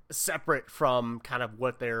work separate from kind of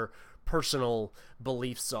what their personal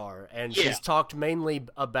beliefs are. And she's talked mainly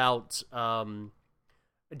about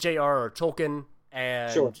J.R.R. Tolkien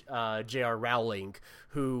and J.R. Rowling,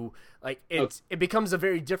 who it becomes a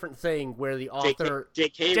very different thing where the author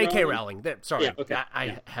J.K. Rowling. Sorry,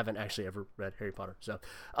 I haven't actually ever read Harry Potter, so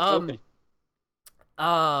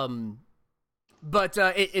but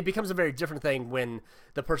it becomes a very different thing when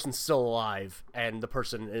the person's still alive and the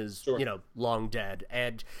person is long dead,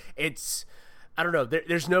 and it's I don't know.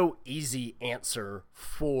 There's no easy answer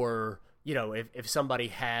for if somebody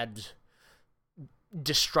had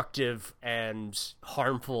destructive and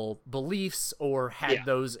harmful beliefs or had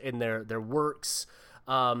those in their works.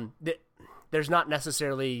 There's not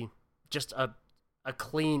necessarily just a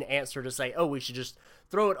clean answer to say, oh, we should just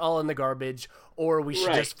throw it all in the garbage, or we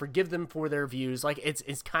should just forgive them for their views. Like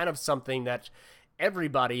it's kind of something that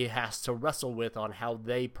everybody has to wrestle with on how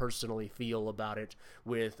they personally feel about it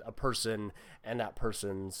with a person and that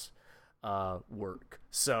person's work.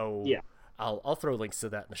 So I'll throw links to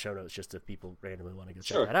that in the show notes just if people randomly want to go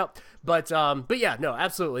check that out. But yeah, no,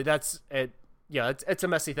 absolutely. That's it. Yeah, it's a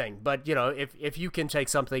messy thing. But if you can take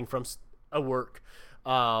something from a work,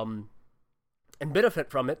 and benefit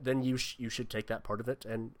from it, then you should take that part of it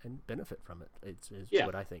and benefit from it. Is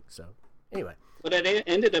what I think. So anyway, what I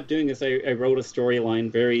ended up doing is I wrote a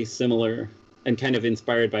storyline very similar and kind of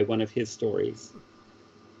inspired by one of his stories,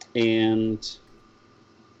 and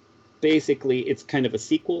basically it's kind of a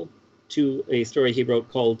sequel to a story he wrote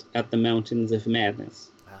called At the Mountains of Madness,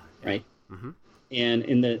 right? Mm-hmm. And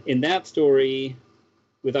in that story,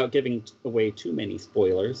 without giving away too many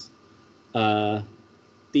spoilers,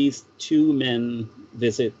 these two men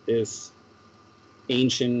visit this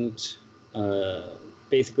ancient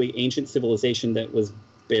civilization that was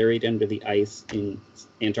buried under the ice in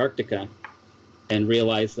Antarctica, and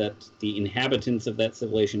realize that the inhabitants of that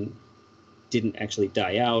civilization didn't actually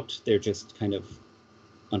die out. They're just kind of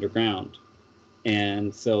underground.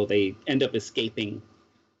 And so they end up escaping,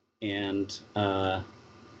 and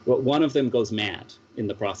one of them goes mad in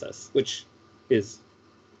the process, which is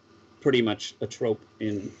pretty much a trope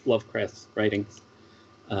in Lovecraft's writings.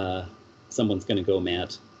 someone's going to go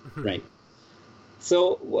mad, right?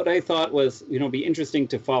 So what I thought was, be interesting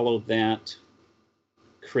to follow that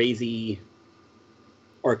crazy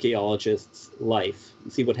archaeologist's life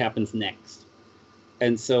and see what happens next.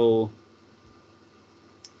 And so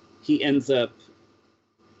he ends up,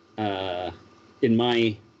 in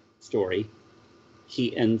my story,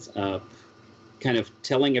 he ends up kind of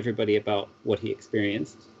telling everybody about what he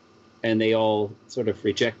experienced, and they all sort of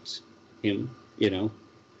reject him,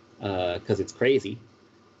 because it's crazy.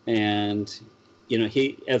 And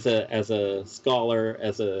he, as a scholar,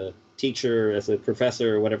 as a teacher, as a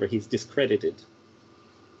professor, or whatever, he's discredited.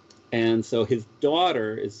 And so his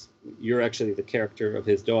daughter you're actually the character of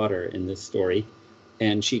his daughter in this story,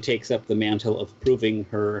 and she takes up the mantle of proving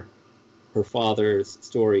her father's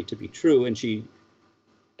story to be true,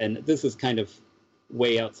 and this is kind of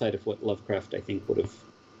way outside of what Lovecraft, I think, would have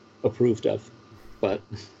approved of, but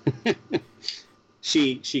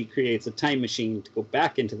she creates a time machine to go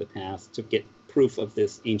back into the past to get proof of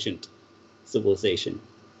this ancient civilization,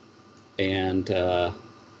 and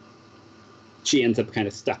she ends up kind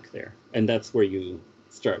of stuck there, and that's where you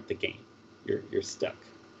start the game. You're stuck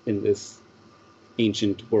in this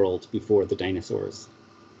ancient world before the dinosaurs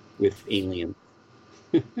with aliens.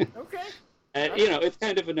 Okay. It's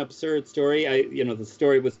kind of an absurd story. The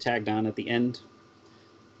story was tagged on at the end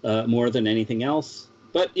more than anything else,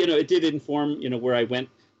 but it did inform where I went.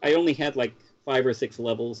 I only had like 5 or 6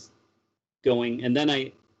 levels going, and then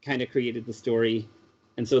I kind of created the story,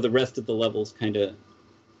 and so the rest of the levels kind of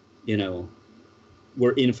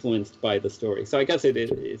were influenced by the story. So I guess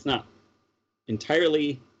it's not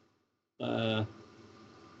entirely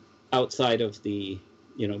outside of the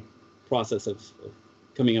process of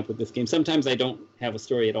coming up with this game. Sometimes I don't have a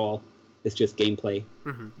story at all. It's just gameplay.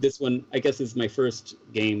 Mm-hmm. This one, I guess, is my first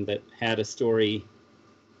game that had a story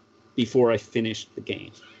before I finished the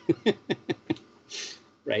game.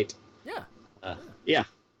 Right. Yeah. Yeah.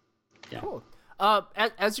 Cool.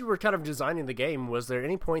 As you were kind of designing the game, was there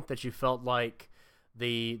any point that you felt like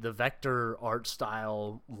the vector art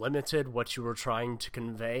style limited what you were trying to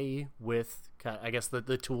convey with, I guess,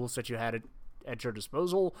 the tools that you had at your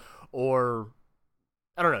disposal? Or,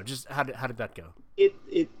 I don't know, just how did that go?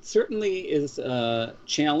 It certainly is a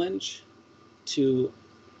challenge to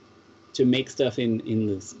make stuff in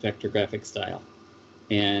this vector graphic style,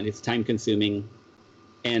 and it's time consuming,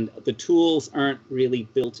 and the tools aren't really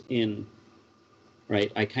built in,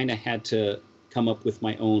 right? I kind of had to come up with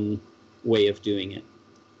my own way of doing it,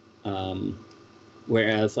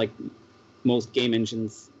 whereas like most game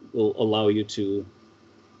engines will allow you to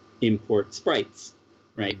import sprites,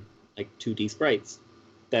 right? Like 2D sprites.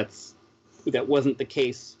 That wasn't the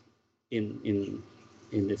case in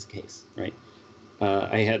this case, right?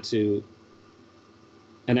 I had to,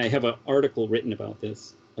 and I have an article written about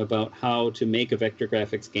this, about how to make a vector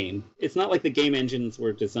graphics game. It's not like the game engines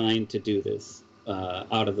were designed to do this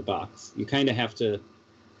out of the box. You kind of have to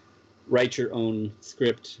write your own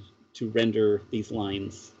script to render these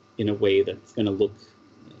lines in a way that's going to look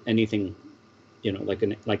anything, like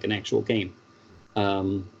an actual game.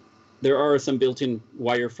 There are some built-in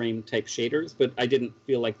wireframe type shaders, but I didn't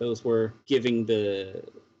feel like those were giving the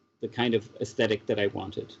kind of aesthetic that I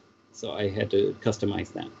wanted, so I had to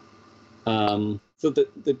customize that. So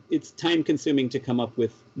it's time consuming to come up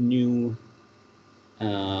with new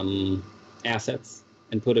assets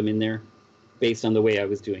and put them in there based on the way I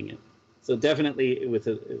was doing it. So definitely it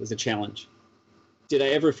was a challenge. Did I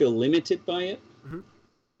ever feel limited by it? Mm-hmm.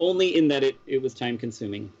 Only in that it was time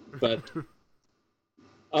consuming, but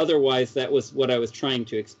otherwise that was what I was trying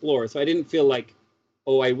to explore. So I didn't feel like,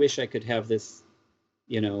 I wish I could have this,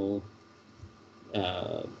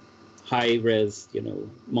 high res,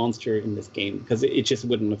 monster in this game, because it just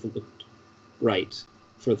wouldn't have looked right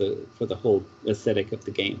for the whole aesthetic of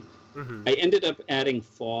the game. Mm-hmm. I ended up adding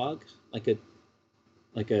fog, like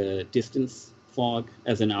a distance fog,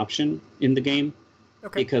 as an option in the game,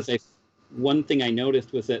 okay. Because one thing I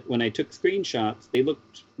noticed was that when I took screenshots, they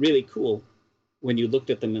looked really cool when you looked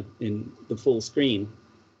at them in the full screen,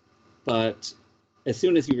 but as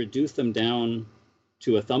soon as you reduce them down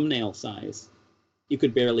to a thumbnail size, you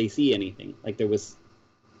could barely see anything. Like the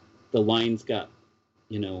lines got,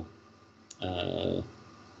 to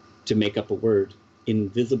make up a word,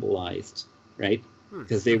 invisibilized, right?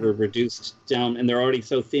 Because they were reduced down, and they're already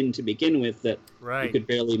so thin to begin with that you could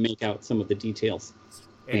barely make out some of the details.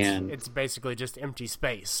 It's basically just empty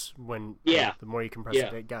space when the more you compress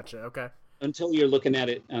it. Gotcha. Okay. Until you're looking at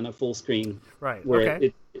it on a full screen, right? Where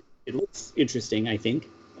it looks interesting, I think.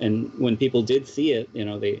 And when people did see it,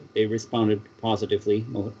 they responded positively,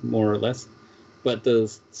 more or less. but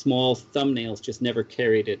those small thumbnails just never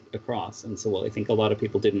carried it across. And so I think a lot of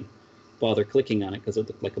people didn't bother clicking on it because it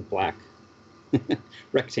looked like a black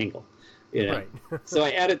rectangle. You know? Right. So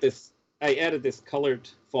I added this colored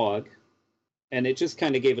fog, and it just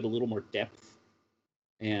kind of gave it a little more depth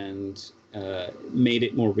and made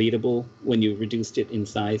it more readable when you reduced it in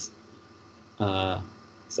size.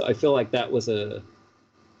 So I feel like that was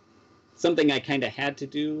something I kind of had to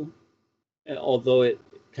do, although it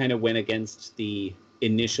kind of went against the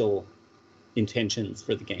initial intentions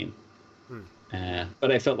for the game.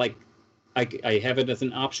 But I felt like I have it as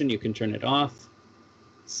an option. You can turn it off.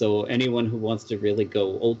 So anyone who wants to really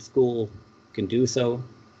go old school can do so.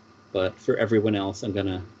 But for everyone else, I'm going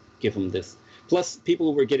to give them this. Plus,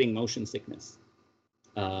 people were getting motion sickness.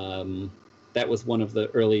 That was one of the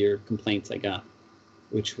earlier complaints I got,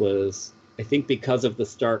 which was, I think, because of the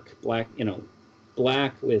stark black,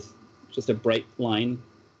 black with just a bright line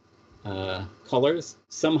colors.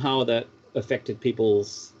 Somehow that affected people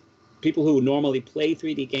who normally play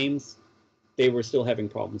 3D games. They were still having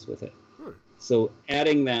problems with it. So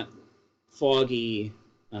adding that foggy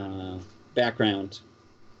background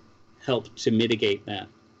helped to mitigate that.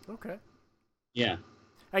 Okay. Yeah.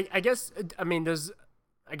 I guess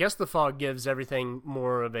the fog gives everything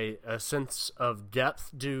more of a sense of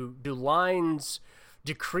depth. Do lines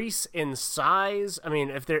decrease in size? I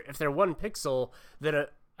mean, if they're 1 pixel, then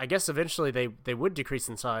I guess eventually they would decrease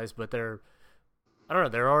in size, but they're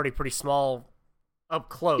already pretty small up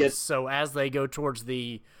close. Yes. So as they go towards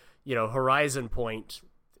the horizon point,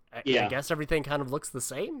 I guess everything kind of looks the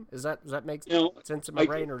same. Does that make sense in my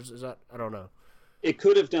brain, or is that, I don't know? It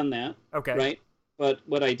could have done that. Okay. Right. But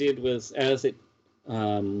what I did was, as it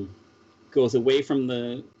goes away from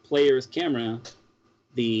the player's camera,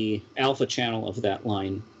 the alpha channel of that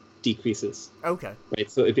line decreases. Okay.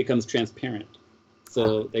 Right. So it becomes transparent.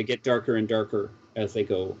 So they get darker and darker as they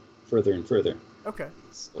go further and further. Okay.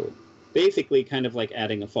 So basically kind of like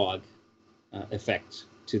adding a fog effect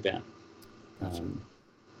to that.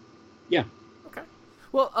 Yeah. Okay.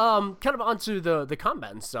 Well, kind of onto the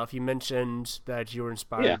combat and stuff. You mentioned that you were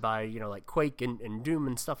inspired by, like Quake and Doom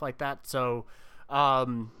and stuff like that. So,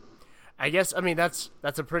 I guess,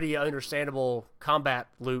 that's a pretty understandable combat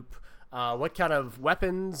loop. What kind of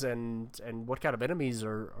weapons and what kind of enemies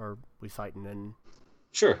are we fighting in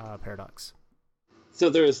Paradox? So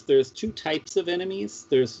there's 2 types of enemies.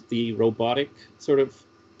 There's the robotic sort of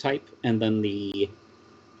type, and then the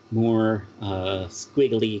more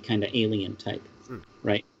squiggly kind of alien type,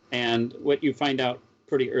 right? And what you find out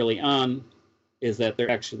pretty early on is that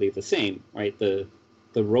they're actually the same, right? The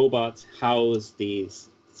robots house these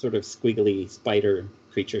sort of squiggly spider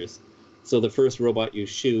creatures. So the first robot you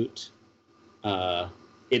shoot,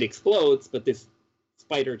 it explodes, but this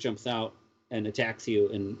spider jumps out and attacks you,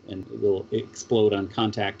 and it will explode on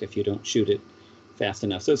contact if you don't shoot it fast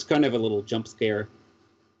enough. So it's kind of a little jump scare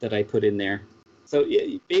that I put in there. So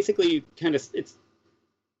basically, it's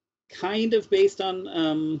kind of based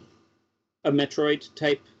on a Metroid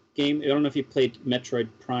type game. I don't know if you played Metroid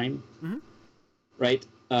Prime, right?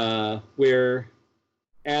 Where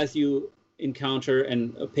as you encounter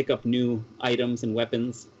and pick up new items and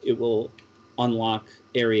weapons, it will unlock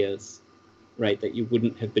areas, right, that you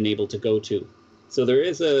wouldn't have been able to go to. So there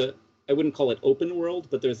is I wouldn't call it open world,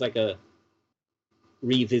 but there's like a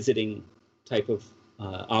revisiting type of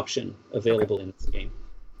option available in this game.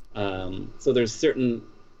 So there's certain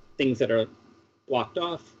things that are blocked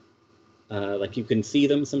off. Like you can see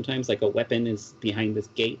them sometimes, like a weapon is behind this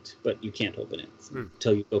gate, but you can't open it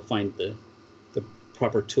until you go find the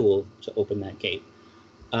proper tool to open that gate.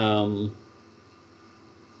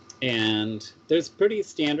 And there's pretty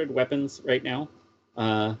standard weapons right now.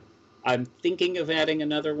 I'm thinking of adding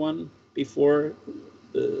another one before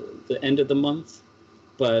the end of the month,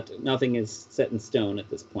 but nothing is set in stone at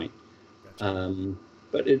this point. Gotcha.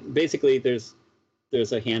 But basically, there's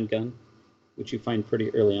a handgun, which you find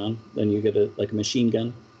pretty early on. Then you get a machine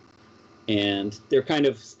gun, and they're kind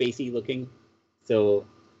of spacey looking. So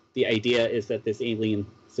the idea is that this alien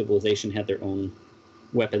civilization had their own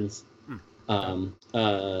weapons.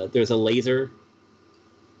 There's a laser,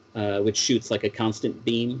 which shoots like a constant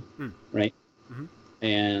beam, right?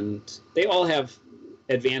 And they all have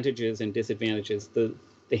advantages and disadvantages. The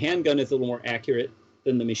handgun is a little more accurate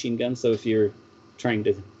than the machine gun, so if you're trying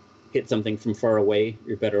to hit something from far away,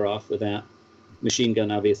 you're better off with that. Machine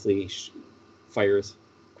gun obviously fires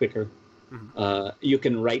quicker. You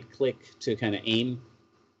can right-click to kind of aim,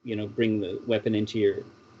 bring the weapon into your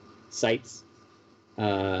sights.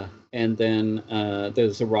 And then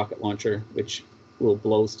there's a rocket launcher, which will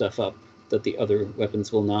blow stuff up that the other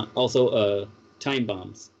weapons will not. Also, time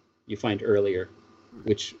bombs, you find earlier,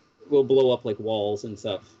 which will blow up like walls and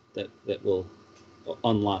stuff that will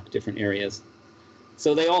unlock different areas.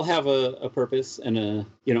 So they all have a purpose and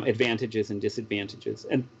advantages and disadvantages.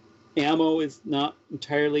 And ammo is not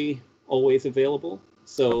entirely always available.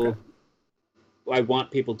 So Okay. I want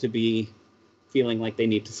people to be feeling like they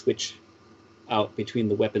need to switch out between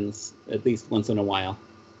the weapons at least once in a while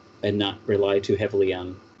and not rely too heavily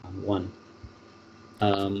on one.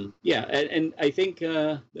 And I think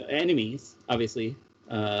the enemies, obviously,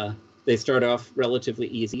 they start off relatively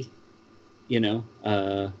easy.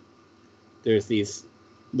 There's these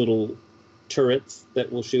little turrets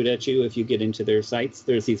that will shoot at you if you get into their sights.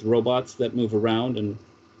 There's these robots that move around and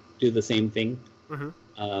do the same thing.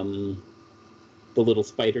 Mm-hmm. The little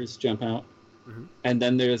spiders jump out. Mm-hmm. And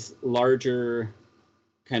then there's larger,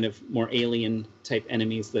 kind of more alien type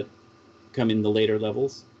enemies that come in the later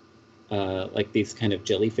levels, like these kind of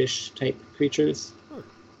jellyfish type creatures.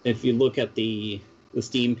 If you look at the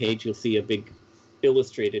Steam page, you'll see a big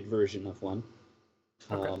illustrated version of one.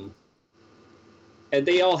 Okay. And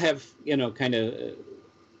they all have,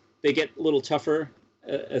 they get a little tougher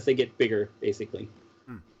as they get bigger, basically.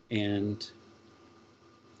 And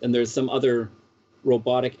there's some other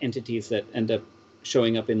robotic entities that end up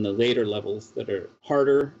showing up in the later levels that are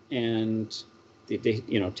harder and they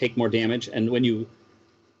take more damage. And when you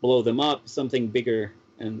blow them up, something bigger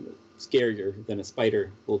and scarier than a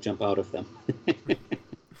spider will jump out of them.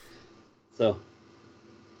 So,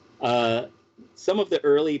 some of the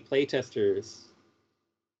early playtesters,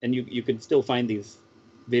 and you could still find these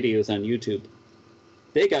videos on YouTube,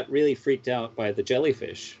 they got really freaked out by the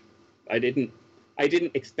jellyfish. I didn't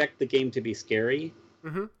expect the game to be scary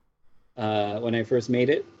Mm-hmm. when I first made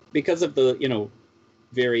it because of the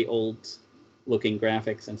very old looking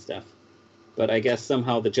graphics and stuff. But I guess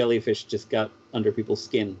somehow the jellyfish just got under people's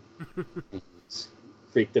skin and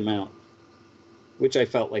freaked them out, which I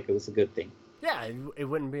felt like it was a good thing. Yeah, it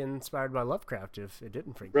wouldn't be inspired by Lovecraft if it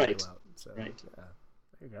didn't freak Right. people out. So, Right. Yeah,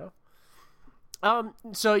 there you go.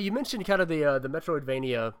 So you mentioned kind of the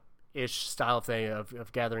Metroidvania-ish style thing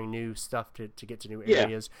of gathering new stuff to get to new Yeah.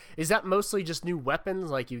 areas. Is that mostly just new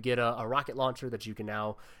weapons, like you get a rocket launcher that you can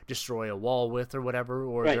now destroy a wall with or whatever,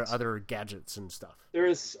 or are there Right. other gadgets and stuff?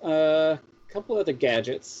 There's a couple other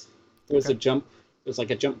gadgets. There's Okay. There's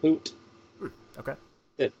like a jump boot Okay.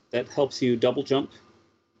 that helps you double jump,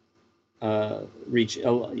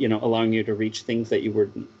 allowing you to reach things that you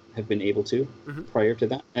wouldn't have been able to Mhm. prior to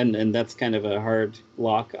that. And that's kind of a hard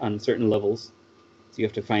lock on certain levels, so you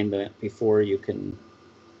have to find that before you can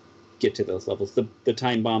get to those levels. The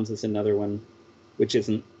time bombs is another one, which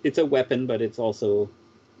it's a weapon, but it's also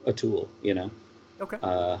a tool. Okay.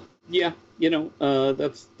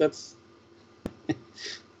 That's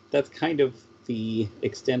that's kind of the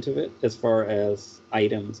extent of it as far as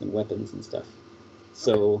items and weapons and stuff.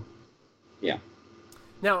 So, yeah.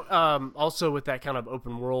 Now, also with that kind of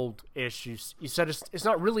open world ish, you said it's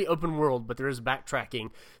not really open world, but there is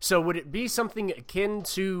backtracking. So would it be something akin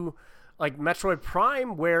to like Metroid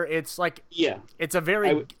Prime, where it's like Yeah. it's a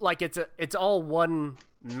very it's all one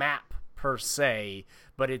map per se,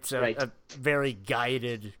 but it's Right. a very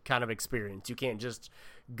guided kind of experience. You can't just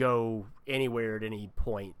go anywhere at any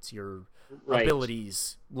point. Your Right.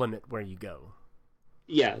 abilities limit where you go.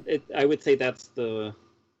 Yeah, I would say that's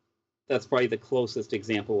probably the closest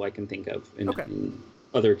example I can think of in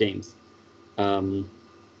other games.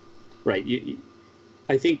 Right.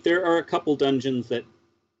 I think there are a couple dungeons that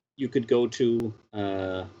you could go to.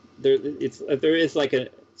 There is like a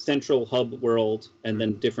central hub world and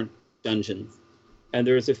then different dungeons. And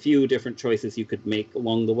there's a few different choices you could make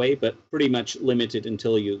along the way, but pretty much limited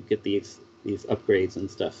until you get these upgrades and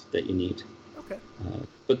stuff that you need. Okay.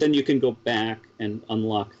 But then you can go back and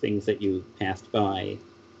unlock things that you passed by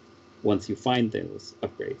once you find those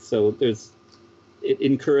upgrades. So it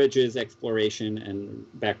encourages exploration and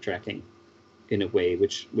backtracking in a way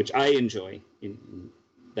which I enjoy in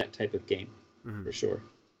that type of game, for sure.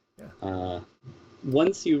 Yeah.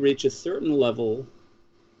 Once you reach a certain level,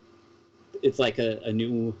 it's like a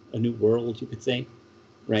new world, you could say,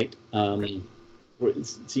 right?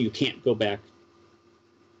 So you can't go back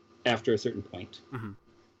after a certain point.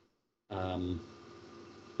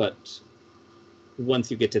 But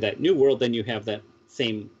once you get to that new world, then you have that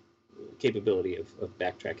same capability of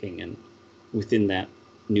backtracking and within that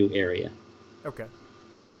new area. Okay.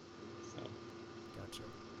 So Gotcha.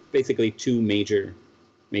 basically two major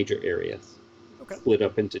areas, Okay. split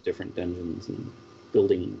up into different dungeons and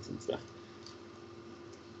buildings and stuff.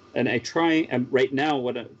 And right now,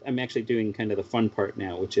 I'm actually doing kind of the fun part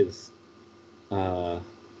now, which is,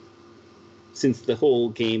 since the whole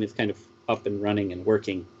game is kind of up and running and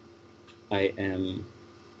working, I am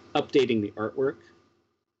updating the artwork.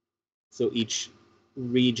 So each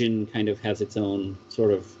region kind of has its own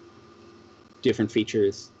sort of different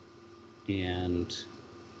features and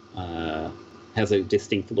has a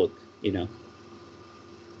distinct look, you know.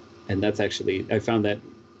 And that's actually, I found that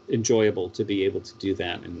enjoyable to be able to do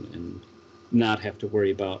that and not have to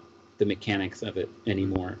worry about the mechanics of it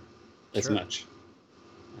anymore as much.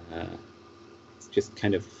 It's just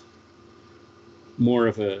kind of more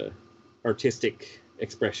of a artistic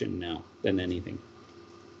expression now than anything.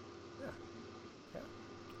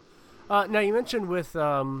 Now you mentioned with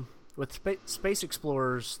Space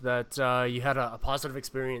Explorers that you had a positive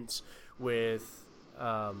experience with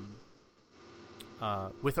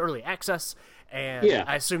early access, and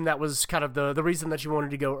I assume that was kind of the reason that you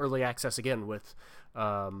wanted to go early access again with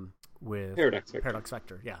Paradox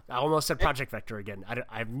Vector. Yeah, I almost said Project Vector again.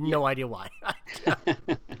 I have no idea why.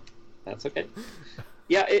 That's okay.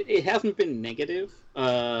 Yeah, it hasn't been negative.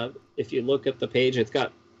 If you look at the page, it's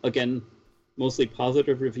got, again, mostly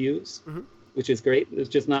positive reviews, which is great. There's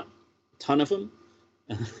just not a ton of them.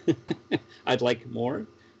 I'd like more.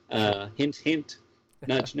 Hint, hint,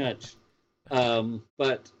 nudge, nudge.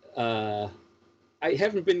 But I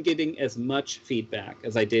haven't been getting as much feedback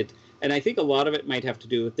as I did. And I think a lot of it might have to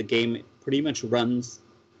do with the game pretty much runs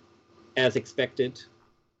as expected.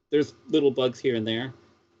 There's little bugs here and there,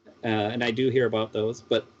 and I do hear about those.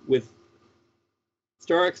 But with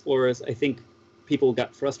Star Explorers, I think people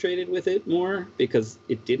got frustrated with it more because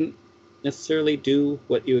it didn't necessarily do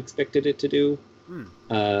what you expected it to do.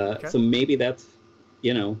 So maybe that's,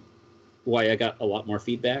 why I got a lot more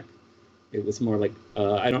feedback. It was more like,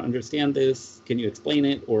 I don't understand this. Can you explain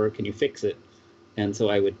it, or can you fix it? And so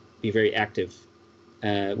I would be very active.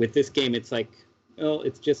 With this game, it's like, well,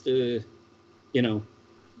 it's just a,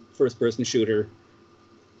 first-person shooter.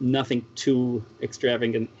 Nothing too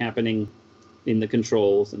extravagant happening in the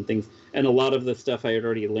controls and things. And a lot of the stuff I had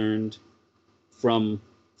already learned from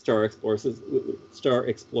Star Explorers,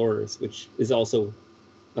 which is also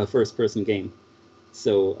a first-person game.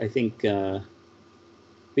 So I think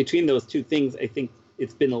between those two things, I think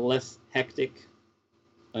it's been less hectic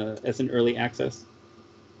as an early access.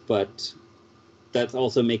 But that's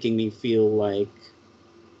also making me feel like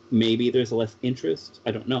maybe there's less interest.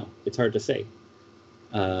 I don't know. It's hard to say.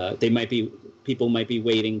 People might be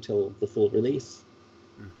waiting till the full release,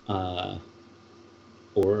 or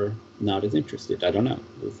not as interested. I don't know.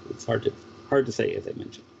 It's hard to say, as I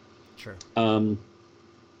mentioned. Sure.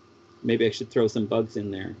 Maybe I should throw some bugs in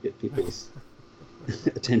there, get people's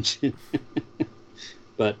attention.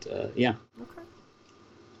 But yeah. Okay.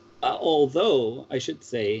 Although I should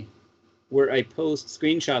say, where I post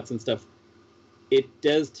screenshots and stuff, it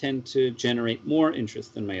does tend to generate more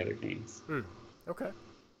interest than my other games. Okay.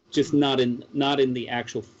 Just not in the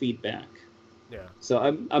actual feedback. Yeah. So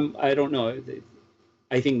I don't know.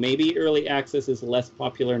 I think maybe early access is less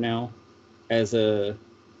popular now as a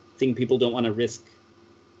thing people don't want to risk,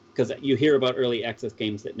 because you hear about early access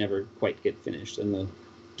games that never quite get finished, and the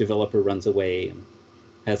developer runs away and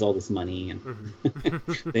has all this money, and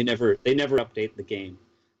they never update the game,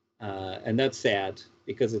 and that's sad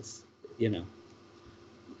because it's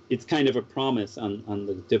it's kind of a promise on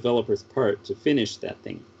the developer's part to finish that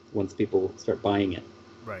thing once people start buying it.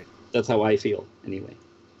 Right. That's how I feel anyway.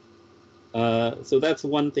 So that's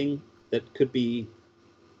one thing that could be,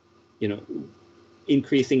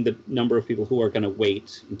 increasing the number of people who are going to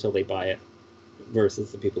wait until they buy it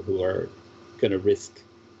versus the people who are going to risk,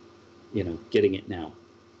 getting it now.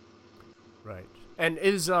 Right. And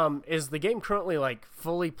is the game currently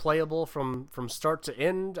fully playable from start to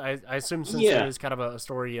end? I assume since it is kind of a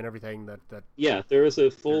story and everything that there is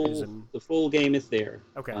the full game is there.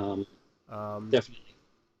 Okay. Definitely.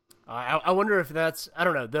 I wonder if that's, I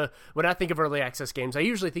don't know, when I think of early access games, I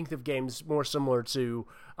usually think of games more similar to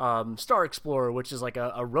Star Explorer, which is like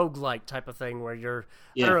a roguelike type of thing where you're,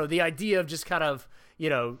 I don't know, the idea of just kind of,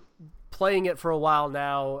 playing it for a while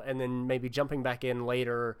now and then maybe jumping back in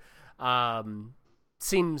later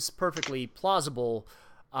seems perfectly plausible.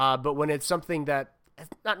 But when it's something that is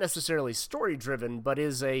not necessarily story-driven, but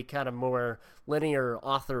is a kind of more linear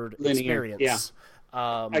authored experience.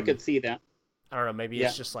 Yeah. I could see that. I don't know, maybe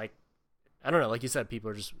it's just like, I don't know, like you said, people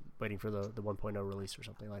are just waiting for the 1.0 release or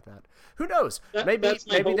something like that. Who knows? Maybe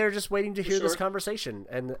they're just waiting to hear this conversation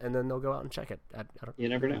and then they'll go out and check it. You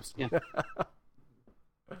never know. Yeah.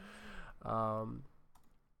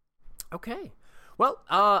 Okay. Well,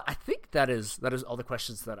 I think that is all the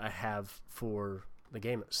questions that I have for the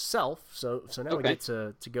game itself. So now we get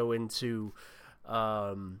to go into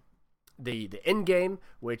the end game,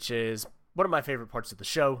 which is one of my favorite parts of the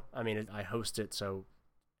show. I mean, I host it, so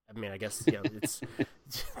I mean, I guess it's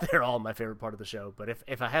they're all my favorite part of the show. But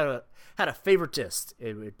if I had a favoritist,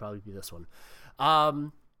 it would probably be this one.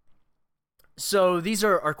 So these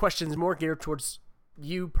are questions more geared towards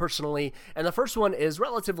you personally, and the first one is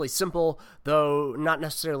relatively simple, though not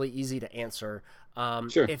necessarily easy to answer.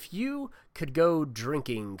 Sure. If you could go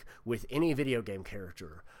drinking with any video game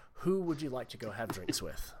character, who would you like to go have drinks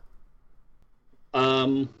with?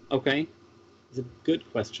 Okay. It's a good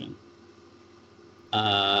question.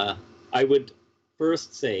 I would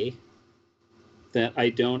first say that I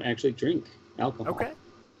don't actually drink alcohol. Okay.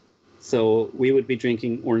 So we would be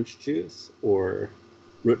drinking orange juice or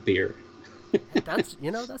root beer. That's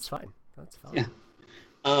fine. That's fine. Yeah.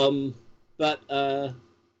 But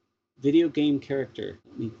video game character.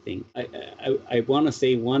 Let me think. I want to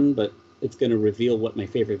say one, but it's going to reveal what my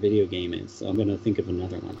favorite video game is. So I'm going to think of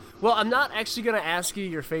another one. Well, I'm not actually going to ask you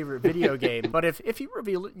your favorite video game, but if you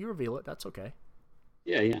reveal it, you reveal it. That's okay.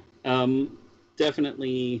 Yeah.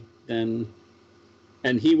 Definitely then.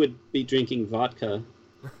 And he would be drinking vodka.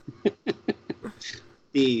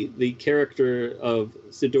 The character of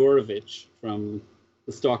Sidorovich from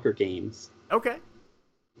the Stalker games. Okay.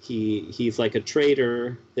 He's like a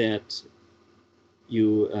traitor that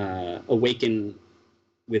you awaken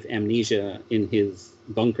with amnesia in his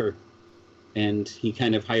bunker, and he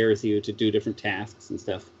kind of hires you to do different tasks and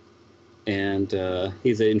stuff. And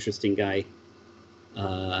he's an interesting guy.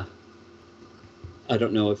 I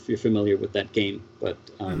don't know if you're familiar with that game, but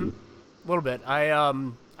a little bit.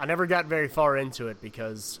 I never got very far into it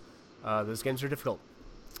because those games are difficult.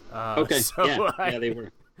 Okay. So yeah, they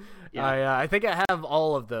were. Yeah. I think I have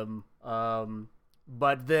all of them.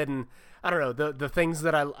 But then I don't know, the things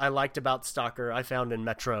that I liked about Stalker I found in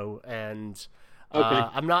Metro, and Okay.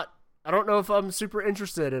 I don't know if I'm super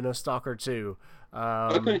interested in a Stalker 2.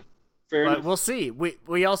 Okay. Fair But enough. we'll see.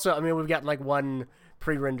 We also, I mean, we've got like one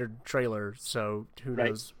pre-rendered trailer, so who Right.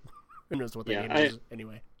 knows? Who knows what the Yeah, game is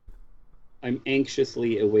anyway? I'm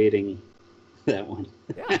anxiously awaiting that one.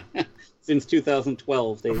 Yeah. Since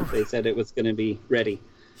 2012, they said it was going to be ready.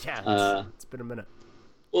 Yeah, it's been a minute.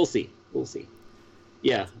 We'll see.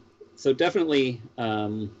 Yeah. So definitely,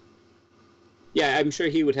 I'm sure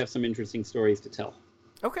he would have some interesting stories to tell.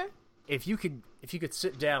 Okay. If you could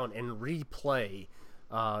sit down and replay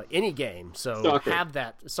any game, so Stalker. have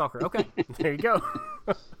that Stalker. Okay, there you go.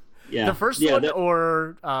 Yeah. The first Yeah, one that-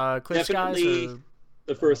 or Clear Skies? definitely Or...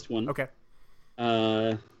 the first one. Okay.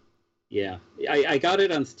 Yeah. I got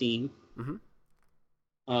it on Steam. Mhm.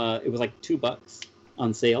 It was like $2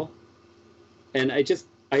 on sale, and I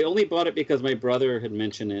only bought it because my brother had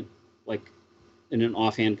mentioned it, like in an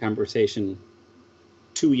offhand conversation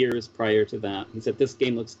 2 years prior to that. He said, "This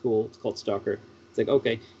game looks cool. It's called Stalker." It's like,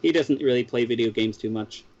 okay. He doesn't really play video games too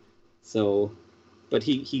much, so, but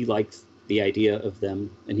he likes the idea of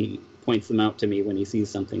them, and he points them out to me when he sees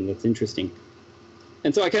something that's interesting.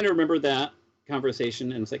 And so I kind of remember that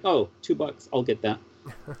conversation, and it's like, oh, $2, I'll get that.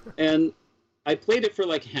 And I played it for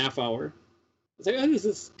like half hour. It's like, oh, this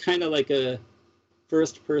is kind of like a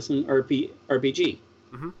first-person RPG.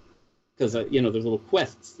 Because, there's little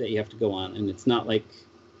quests that you have to go on, and it's not like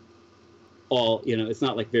it's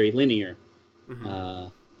not like very linear.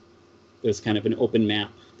 There's kind of an open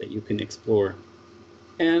map that you can explore.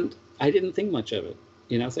 And I didn't think much of it.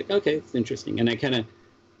 It's like, okay, it's interesting. And I kind of,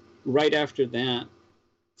 right after that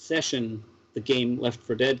session, the game Left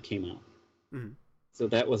 4 Dead came out. So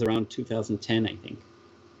that was around 2010, I think.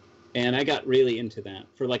 And I got really into that.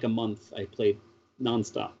 For like a month, I played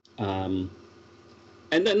nonstop. And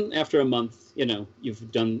then after a month,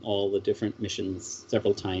 you've done all the different missions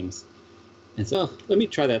several times. And so, let me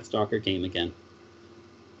try that Stalker game again.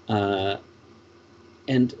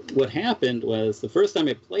 And what happened was, the first time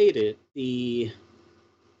I played it, the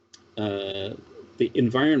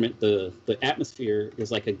environment, the atmosphere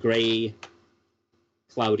was like a gray,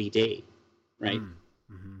 cloudy day, right?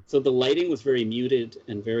 So the lighting was very muted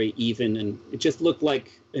and very even, and it just looked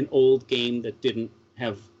like an old game that didn't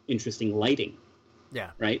have interesting lighting. Yeah.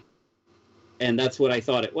 Right? And that's what I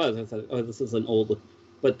thought it was. I thought, oh, this is an old...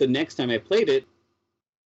 But the next time I played it,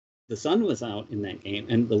 the sun was out in that game,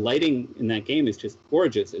 and the lighting in that game is just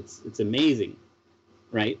gorgeous. It's amazing,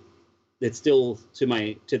 right? It's still,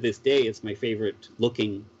 to this day, it's my favorite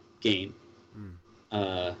looking game.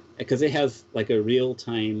 Because it has like a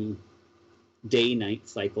real-time day-night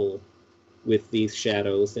cycle with these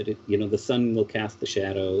shadows that the sun will cast the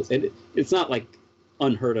shadows, and it's not like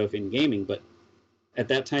unheard of in gaming, but at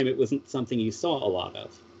that time it wasn't something you saw a lot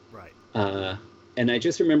of. Right. And I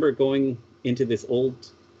just remember going into this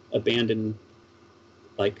old abandoned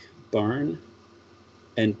barn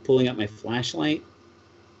and pulling out my flashlight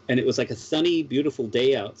And it was like a sunny, beautiful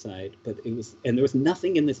day outside, but there was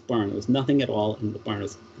nothing in this barn. There was nothing at all in the barn. It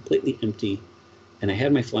was completely empty. And I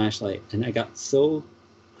had my flashlight, and I got so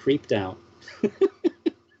creeped out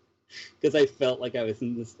because I felt like I was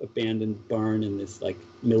in this abandoned barn in this like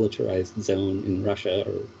militarized zone in Russia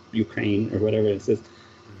or Ukraine or whatever it says.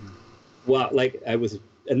 Wow, like I was,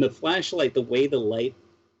 and the flashlight, the way the light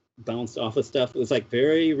bounced off of stuff, it was like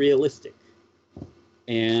very realistic.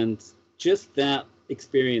 And just that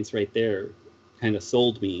experience right there kind of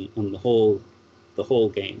sold me on the whole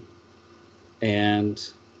game.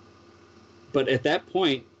 But at that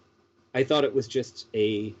point, I thought it was just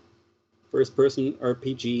a first-person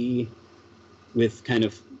RPG with kind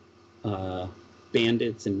of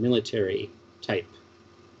bandits and military type,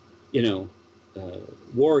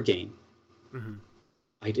 war game. Mm-hmm.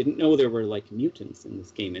 I didn't know there were like mutants in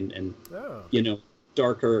this game and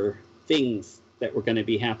darker things that were going to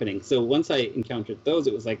be happening. So once I encountered those,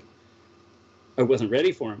 it was like I wasn't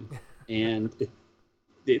ready for them, and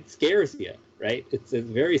it scares you, right? It's a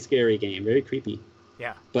very scary game, very creepy.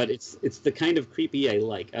 Yeah. But it's the kind of creepy I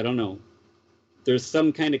like. I don't know. There's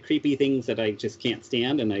some kind of creepy things that I just can't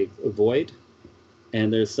stand and I avoid,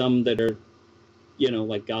 and there's some that are,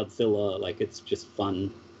 like Godzilla, like it's just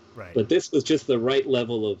fun. Right. But this was just the right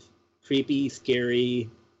level of creepy, scary,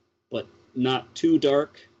 but not too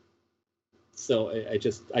dark. So I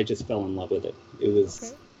just fell in love with it. It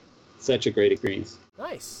was such a great experience.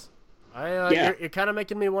 Nice. You're kind of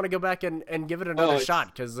making me want to go back and give it another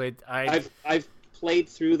shot because I've played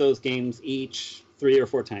through those games each 3 or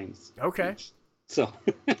 4 times. Okay. So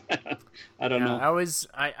I don't know.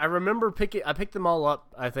 I remember I picked them all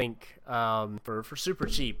up, I think, for super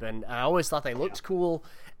cheap, and I always thought they looked cool,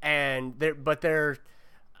 and they're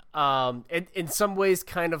in some ways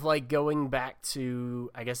kind of like going back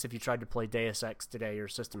to, I guess, if you tried to play Deus Ex today or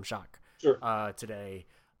System Shock today,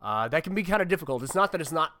 that can be kind of difficult. It's not that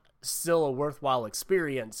it's not still a worthwhile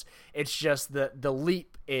experience. It's just the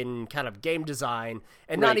leap in kind of game design,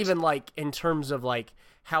 and not even like in terms of like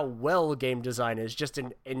how well game design is, just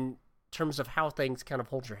in terms of how things kind of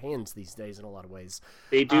hold your hands these days in a lot of ways.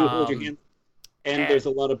 They do hold your hands, and there's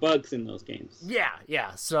a lot of bugs in those games.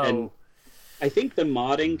 Yeah. So. And I think the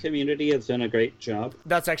modding community has done a great job.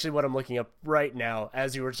 That's actually what I'm looking up right now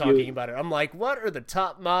as you were talking about it. I'm like, what are the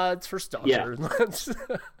top mods for Stalker?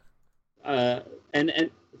 Yeah.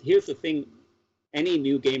 And here's the thing. Any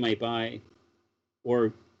new game I buy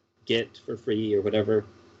or get for free or whatever,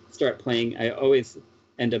 start playing, I always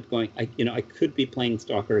end up going, I could be playing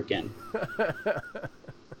Stalker again.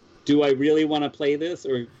 Do I really want to play this,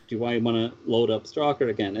 or do I want to load up Stalker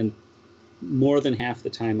again? And more than half the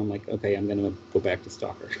time, I'm like, okay, I'm going to go back to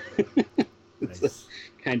Stalker. It's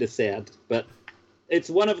kind of sad, but it's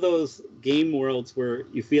one of those game worlds where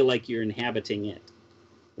you feel like you're inhabiting it,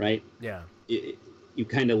 right? Yeah. You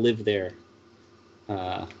kind of live there.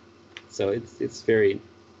 So it's very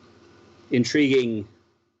intriguing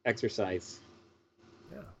exercise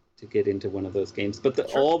to get into one of those games. But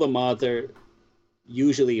all the mods are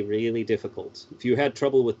usually really difficult. If you had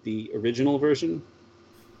trouble with the original version,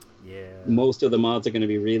 most of the mods are going to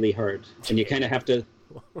be really hard, and you kind of have to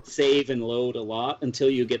save and load a lot until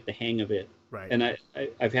you get the hang of it. Right. And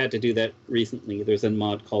I've had to do that recently. There's a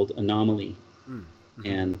mod called Anomaly,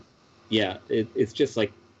 and it's just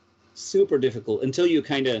like super difficult until you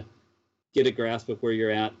kind of get a grasp of where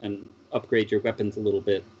you're at and upgrade your weapons a little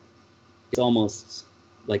bit. It's almost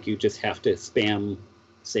like you just have to spam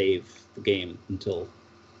save the game until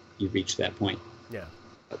you reach that point. Yeah.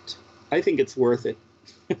 But I think it's worth it.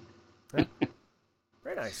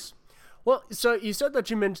 Very nice. Well, so you said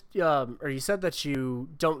that you said that you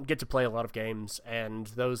don't get to play a lot of games, and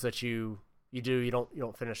those that you do, you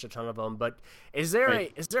don't finish a ton of them. But is there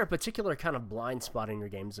a particular kind of blind spot in your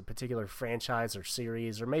games, a particular franchise or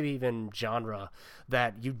series, or maybe even genre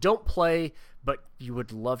that you don't play but you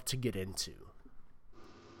would love to get into?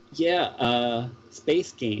 Yeah,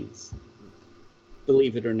 space games.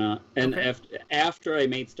 Believe it or not. And after I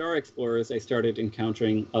made Star Explorers, I started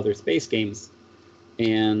encountering other space games.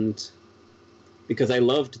 And because I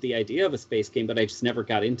loved the idea of a space game, but I just never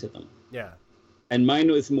got into them. Yeah. And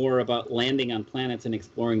mine was more about landing on planets and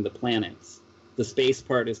exploring the planets. The space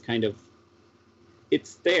part is kind of,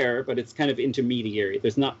 it's there, but it's kind of intermediary.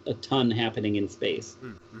 There's not a ton happening in space,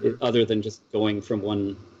 other than just going from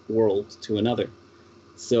one world to another.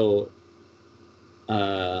 So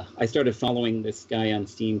I started following this guy on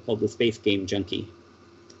Steam called the Space Game Junkie,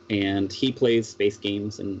 and he plays space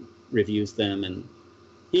games and reviews them, and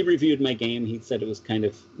he reviewed my game. He said it was kind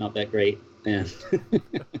of not that great, and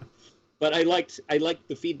but I liked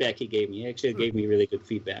the feedback he gave me. He actually gave me really good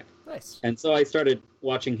feedback. Nice. And so I started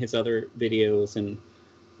watching his other videos and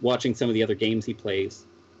watching some of the other games he plays.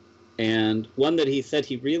 And one that he said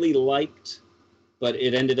he really liked, but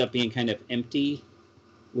it ended up being kind of empty,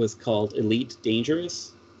 was called Elite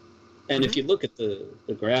Dangerous. And if you look at the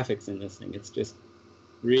graphics in this thing, it's just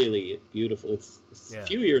really beautiful. It's a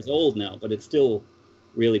few years old now, but it's still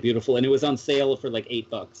really beautiful. And it was on sale for like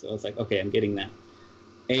 $8. So I was like, okay, I'm getting that.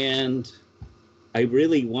 And I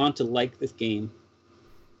really want to like this game.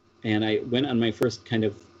 And I went on my first kind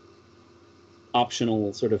of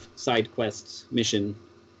optional sort of side quest mission.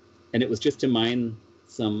 And it was just to mine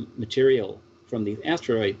some material from these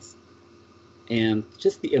asteroids. And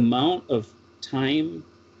just the amount of time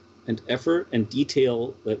and effort and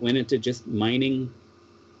detail that went into just mining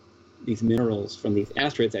these minerals from these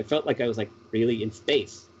asteroids, I felt like I was like really in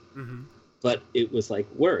space. Mm-hmm. But it was like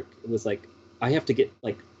work. It was like I have to get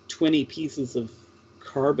like 20 pieces of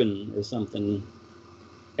carbon or something.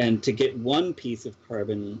 And to get one piece of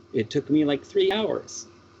carbon, it took me like 3 hours.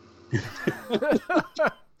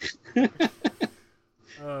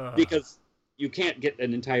 Because you can't get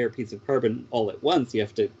an entire piece of carbon all at once. You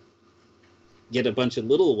have to get a bunch of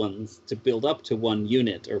little ones to build up to one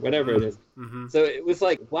unit or whatever it is. Mm-hmm. So it was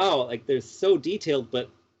like, wow, like they're so detailed, but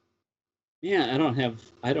yeah, I don't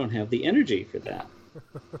have the energy for that.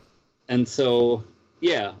 And so,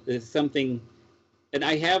 yeah, there's something, and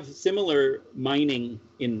I have similar mining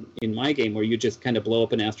in my game where you just kind of blow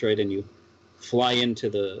up an asteroid and you fly into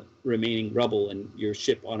the remaining rubble and your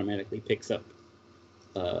ship automatically picks up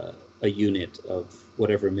a unit of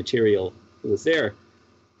whatever material was there.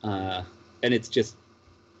 And it's just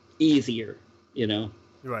easier, you know?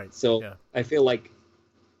 Right. So yeah. I feel like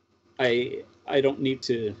I don't need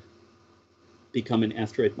to become an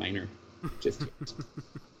asteroid miner just yet.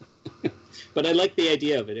 But I like the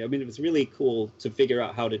idea of it. I mean, it was really cool to figure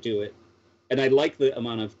out how to do it. And I like the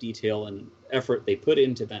amount of detail and effort they put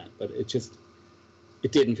into that, but it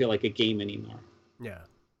didn't feel like a game anymore. Yeah.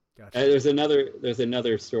 Gotcha. There's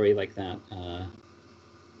another story like that,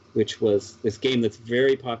 which was this game that's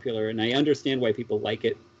very popular, and I understand why people like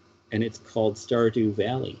it, and it's called Stardew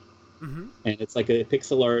Valley. Mm-hmm. And it's like a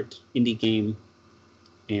pixel art indie game,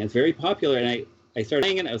 and it's very popular, and I started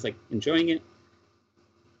playing it, I was like enjoying it,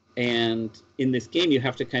 and in this game you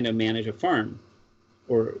have to kind of manage a farm,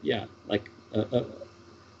 or you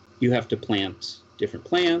have to plant different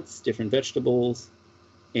plants, different vegetables,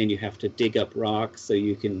 and you have to dig up rocks so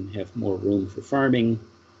you can have more room for farming.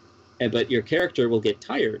 But your character will get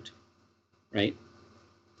tired, right?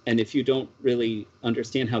 And if you don't really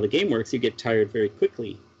understand how the game works, you get tired very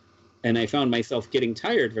quickly. And I found myself getting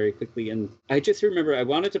tired very quickly. And I just remember I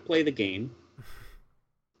wanted to play the game.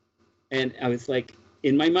 And I was like,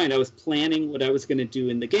 in my mind, I was planning what I was going to do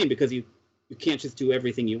in the game, because you can't just do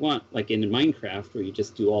everything you want, like in Minecraft, where you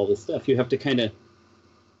just do all this stuff. You have to kind of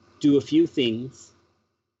do a few things,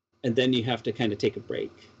 and then you have to kind of take a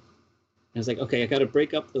break. And I was like, okay, I got to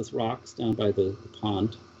break up those rocks down by the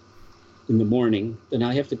pond in the morning. Then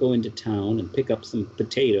I have to go into town and pick up some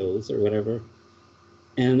potatoes or whatever.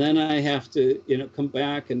 And then I have to, come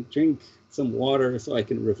back and drink some water so I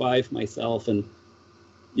can revive myself and,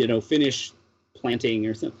 finish planting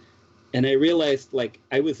or something. And I realized, like,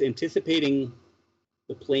 I was anticipating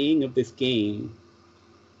the playing of this game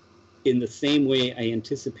in the same way I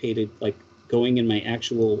anticipated, like, going in my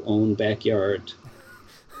actual own backyard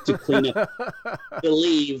to clean up the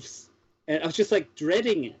leaves. And I was just like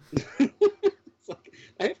dreading it. It's like,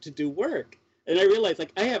 I have to do work. And I realized,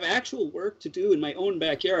 like, I have actual work to do in my own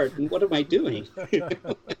backyard. And what am I doing?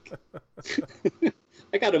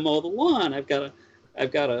 I got to mow the lawn. I've got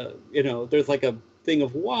to, there's like a thing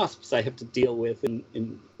of wasps I have to deal with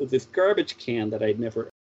in this garbage can that I'd never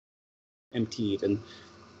emptied. And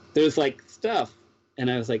there's like stuff. And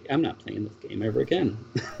I was like, I'm not playing this game ever again.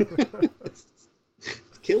 It's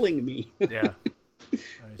killing me. Yeah. Nice.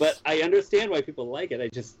 But I understand why people like it. I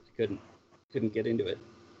just couldn't get into it.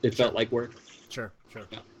 It felt like work. Sure.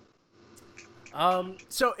 Yeah.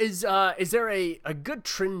 So is there a good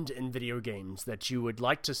trend in video games that you would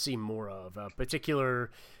like to see more of? A particular,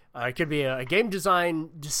 it could be a game design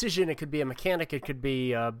decision, it could be a mechanic, it could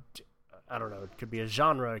be, I don't know, it could be a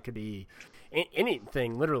genre, it could be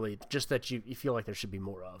anything, literally, just that you feel like there should be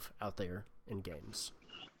more of out there in games.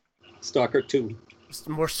 Stalker 2.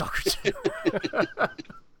 More Stalker 2.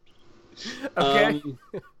 Okay.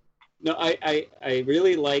 No, I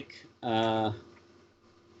really like... I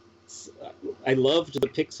loved the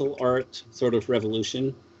pixel art sort of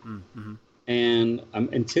revolution. Mm-hmm. And I'm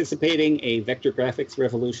anticipating a vector graphics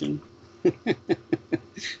revolution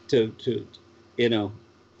to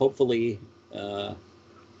hopefully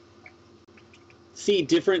see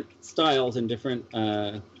different styles and different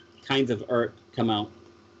kinds of art come out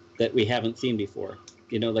that we haven't seen before.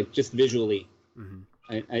 Like just visually. Mm-hmm.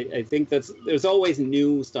 I think there's always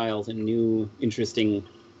new styles and new interesting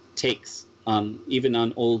takes on even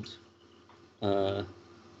on old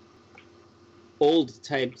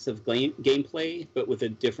types of gameplay, but with a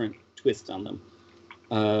different twist on them.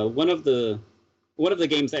 One of the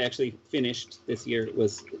games I actually finished this year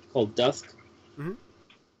was called Dusk.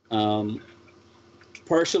 Mm-hmm.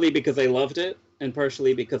 Partially because I loved it, and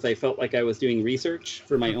partially because I felt like I was doing research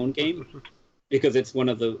for my own game, because it's one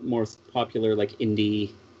of the most popular like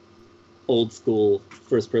indie, old school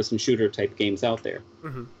first-person shooter type games out there.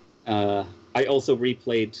 Mm-hmm. I also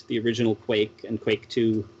replayed the original Quake and Quake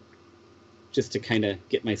 2 just to kind of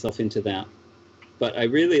get myself into that. But I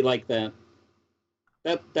really like that.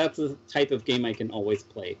 That's a type of game I can always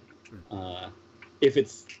play if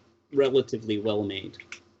it's relatively well made.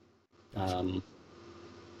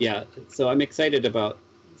 Yeah, so I'm excited about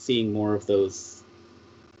seeing more of those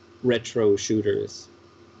retro shooters.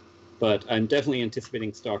 But I'm definitely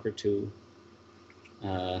anticipating Stalker 2.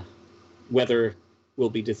 Whether we'll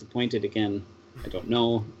be disappointed again, I don't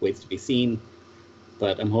know. Waits to be seen.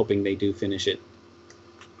 But I'm hoping they do finish it.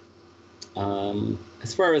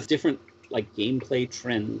 As far as different like gameplay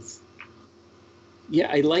trends, yeah,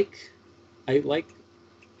 I like,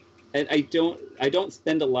 and I don't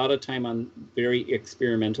spend a lot of time on very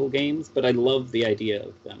experimental games, but I love the idea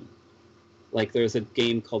of them. Like there's a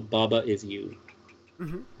game called Baba Is You.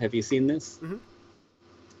 Mm-hmm. Have you seen this? Mm-hmm.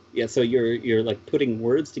 Yeah, so you're like putting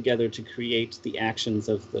words together to create the actions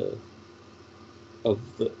of the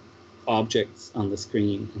objects on the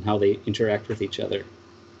screen and how they interact with each other.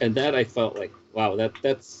 And that I felt like, wow,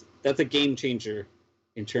 that's a game changer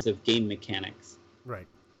in terms of game mechanics. Right.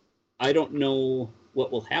 I don't know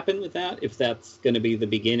what will happen with that, if that's going to be the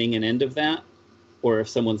beginning and end of that, or if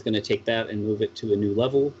someone's going to take that and move it to a new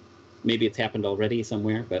level. Maybe it's happened already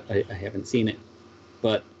somewhere, but I haven't seen it.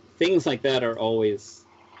 But things like that are always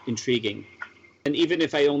intriguing. And even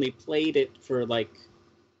if I only played it for like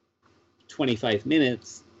 25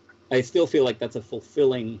 minutes, I still feel like that's a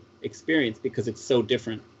fulfilling experience because it's so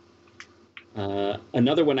different.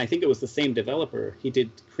 Another one, I think it was the same developer. He did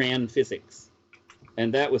Cran Physics,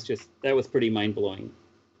 and that was pretty mind-blowing.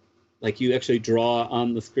 Like you actually draw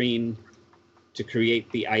on the screen to create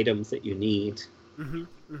the items that you need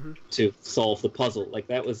to solve the puzzle. Like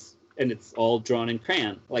that was, and it's all drawn in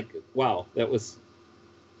crayon. Like wow, that was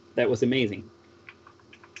amazing.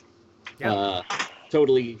 Yeah.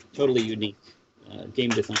 Totally unique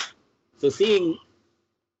game design. So seeing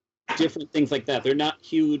different things like that, they're not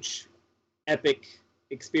huge, epic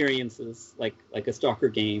experiences like a Stalker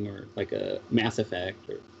game or like a Mass Effect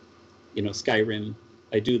or Skyrim.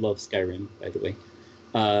 I do love Skyrim, by the way.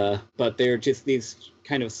 But they're just these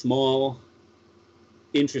kind of small,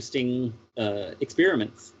 interesting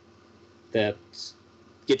experiments that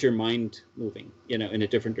get your mind moving, in a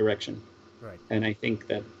different direction. Right. And I think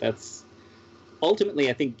that's ultimately,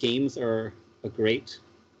 I think games are a great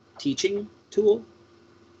teaching tool,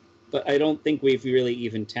 but I don't think we've really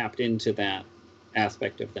even tapped into that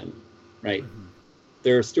aspect of them, right? Mm-hmm.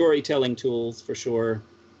 They're storytelling tools for sure.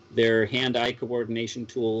 They're hand-eye coordination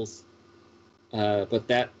tools. But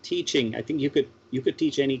that teaching, I think you could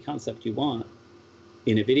teach any concept you want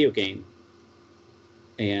in a video game,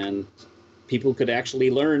 and people could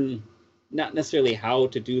actually learn not necessarily how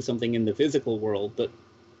to do something in the physical world, but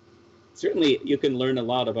certainly you can learn a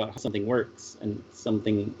lot about how something works and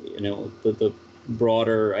something, the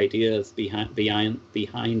broader ideas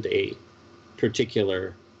behind a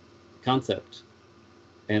particular concept.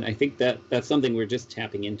 And I think that's something we're just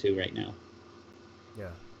tapping into right now.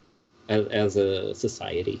 Yeah. As a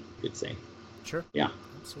society, you'd say. Sure. Yeah.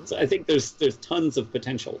 Absolutely. So I think there's tons of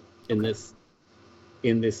potential in this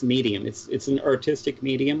medium. It's an artistic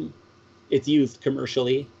medium. It's used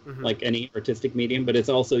commercially, like any artistic medium, but it's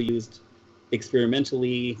also used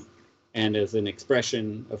experimentally and as an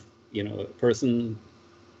expression of a person,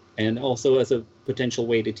 and also as a potential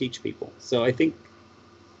way to teach people. So I think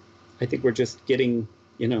we're just getting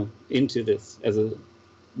into this as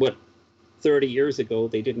what 30 years ago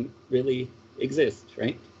they didn't really exist,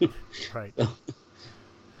 right? Right. So,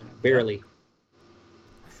 barely. Yeah.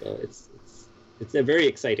 So it's a very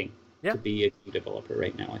exciting to be a game developer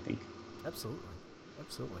right now, I think.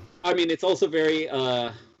 Absolutely. I mean, it's also very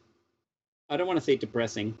I don't want to say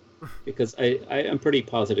depressing, because I am a pretty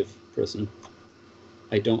positive person.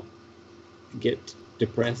 I don't get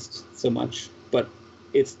depressed so much, but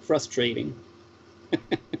it's frustrating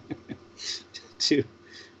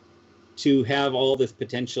to have all this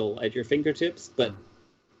potential at your fingertips, but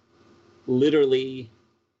literally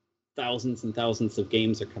thousands and thousands of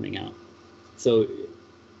games are coming out. So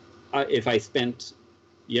if I spent,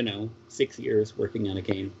 6 years working on a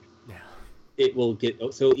game, it will get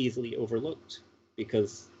so easily overlooked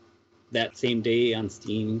because that same day on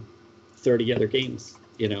Steam, 30 other games,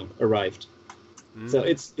 arrived. So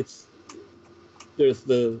it's there's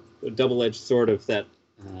the double-edged sword of that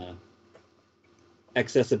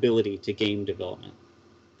accessibility to game development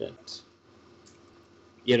that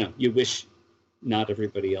you wish not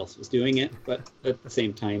everybody else was doing it, but at the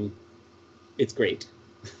same time, it's great.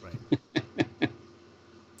 Right.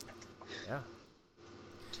 Yeah.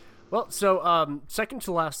 Well, so second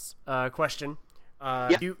to last question.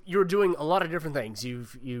 You're doing a lot of different things.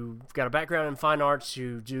 You've got a background in fine arts.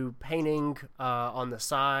 You do painting on the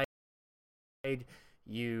side.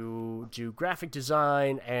 You do graphic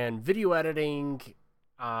design and video editing,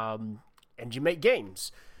 and you make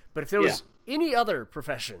games. But if there was any other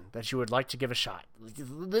profession that you would like to give a shot,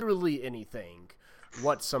 literally anything,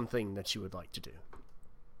 what's something that you would like to do?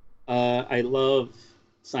 I love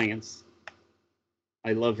science.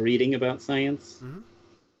 I love reading about science.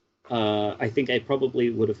 I think I probably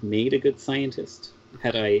would have made a good scientist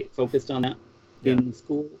had I focused on that in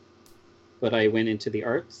school. But I went into the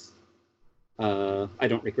arts. I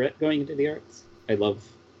don't regret going into the arts. I love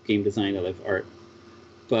game design. I love art.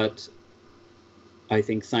 But I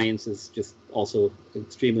think science is just also an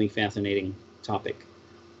extremely fascinating topic.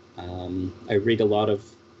 I read a lot of...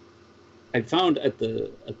 I found at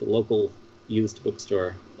the local used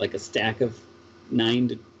bookstore like a stack of 9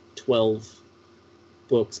 to 12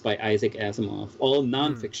 books by Isaac Asimov, all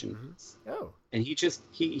nonfiction. Oh. And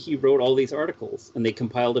he wrote all these articles, and they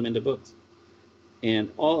compiled them into books.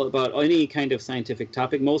 And all about any kind of scientific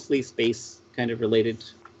topic, mostly space kind of related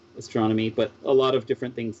astronomy, but a lot of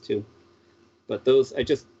different things too. But those, I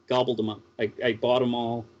just gobbled them up. I bought them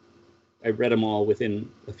all. I read them all within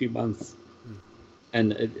a few months.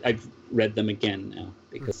 And I've read them again now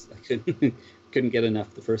because I couldn't get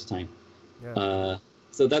enough the first time. Yeah.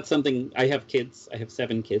 So that's something. I have kids. I have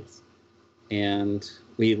 7 kids, and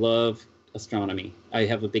we love astronomy. I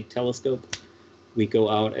have a big telescope. We go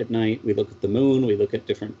out at night. We look at the moon. We look at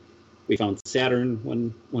different. We found Saturn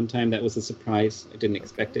one time. That was a surprise. I didn't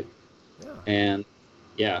expect it. Yeah. And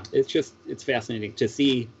it's fascinating to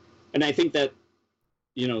see. And I think that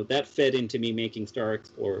that fed into me making Star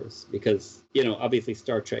Explorers because obviously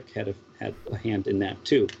Star Trek had a hand in that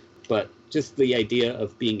too. But just the idea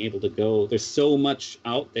of being able to go, there's so much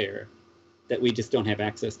out there that we just don't have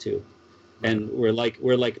access to. And we're like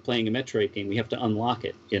playing a Metroid game. We have to unlock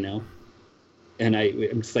it, And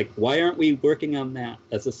I'm just like, why aren't we working on that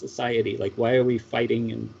as a society? Like, why are we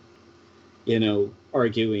fighting and,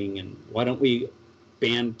 arguing? And why don't we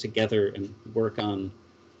band together and work on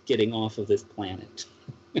getting off of this planet?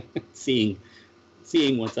 seeing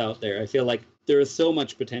what's out there. I feel like there is so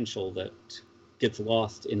much potential that gets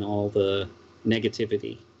lost in all the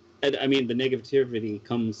negativity. And I mean, the negativity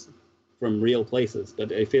comes from real places,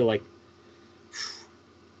 but I feel like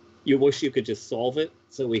you wish you could just solve it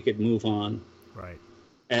so we could move on, right?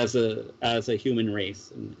 As a human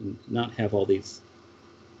race and not have all these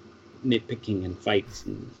nitpicking and fights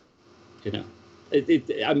and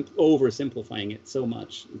I'm oversimplifying it so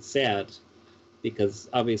much. It's sad because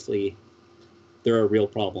obviously there are real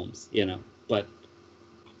problems, but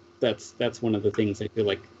that's one of the things I feel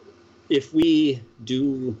like if we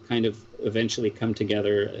do kind of eventually come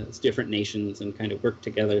together as different nations and kind of work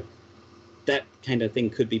together, that kind of thing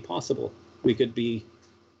could be possible. We could be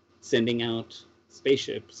sending out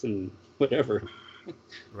spaceships and whatever.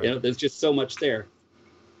 Right. There's just so much there.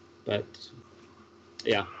 But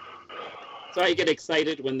yeah. So I get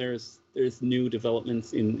excited when there's new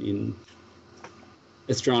developments in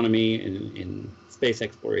astronomy and in space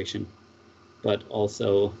exploration. But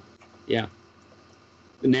also, the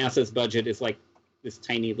NASA's budget is like this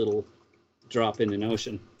tiny little drop in an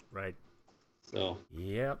ocean. Right. So.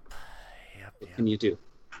 Yep. What can you do?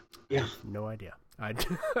 Yeah. No idea.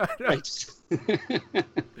 Right.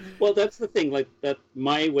 Well, that's the thing. Like that,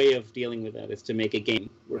 my way of dealing with that is to make a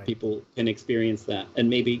game where people can experience that and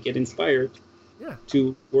maybe get inspired.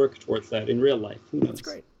 To work towards that in real life. Who knows? That's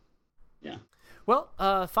great. Yeah. Well,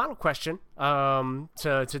 final question.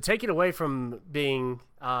 To take it away from being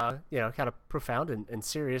kind of profound and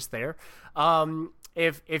serious there.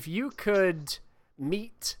 If you could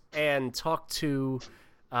meet and talk to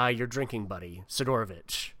your drinking buddy,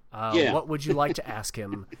 Sidorovich, what would you like to ask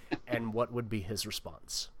him, and what would be his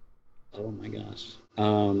response? Oh my gosh.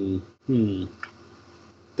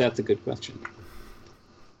 That's a good question.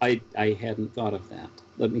 I hadn't thought of that.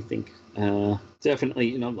 Let me think. Definitely,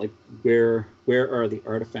 you know, like where are the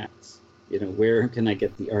artifacts? You know, where can I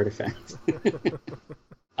get the artifacts?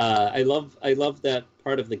 I love that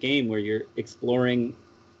part of the game where you're exploring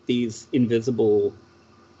these invisible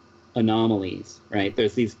anomalies, right?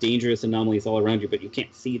 There's these dangerous anomalies all around you, but you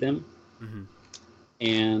can't see them. Mm-hmm.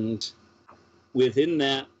 And within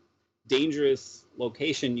that dangerous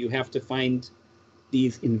location, you have to find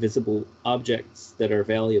these invisible objects that are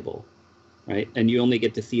valuable, right? And you only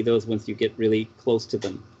get to see those once you get really close to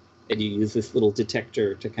them. And you use this little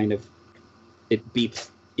detector to kind of, it beeps,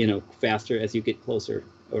 you know, faster as you get closer.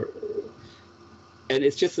 And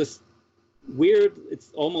it's just this weird,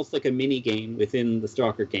 it's almost like a mini game within the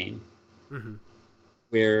Stalker game, mm-hmm.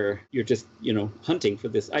 where you're just, you know, hunting for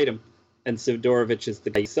this item. And Sidorovich is the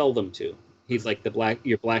guy you sell them to. He's like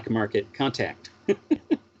your black market contact.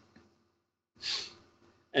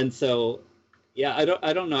 And so, yeah,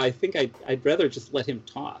 I don't know. I think I'd rather just let him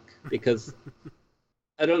talk, because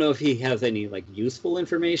I don't know if he has any like useful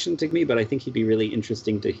information to me, but I think he'd be really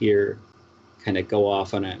interesting to hear kind of go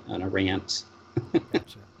off on a rant.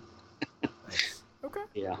 Gotcha. Nice. Okay.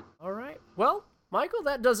 Yeah. All right. Well, Michael,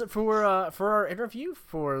 that does it for our interview,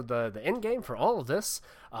 for the end game, for all of this.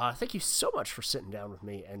 Thank you so much for sitting down with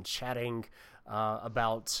me and chatting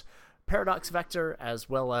about Paradox Vector, as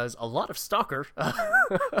well as a lot of Stalker.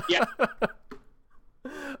 Yeah.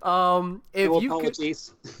 If no you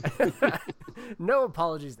apologies. No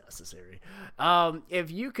apologies necessary.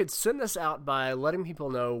 If you could send us out by letting people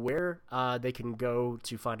know where they can go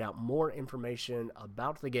to find out more information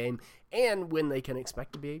about the game and when they can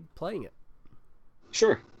expect to be playing it.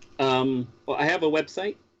 Sure. Well, I have a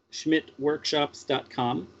website,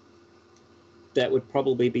 schmidtworkshops.com. That would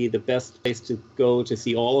probably be the best place to go to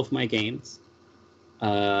see all of my games.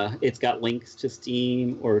 It's got links to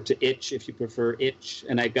Steam or to Itch if you prefer Itch,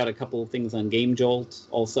 and I've got a couple of things on Game Jolt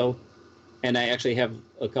also, and I actually have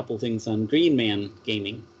a couple of things on Green Man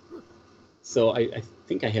Gaming. So I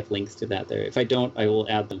think I have links to that there. If I don't, I will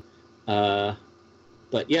add them.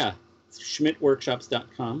 But yeah, it's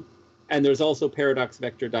schmidtworkshops.com, and there's also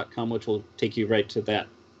paradoxvector.com, which will take you right to that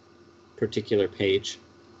particular page.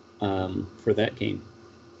 For that game.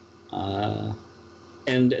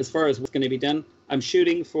 And as far as what's going to be done, I'm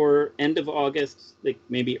shooting for end of August, like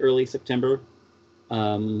maybe early September.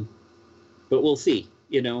 But we'll see,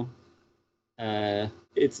 you know.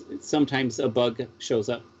 It's sometimes a bug shows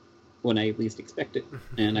up when I least expect it,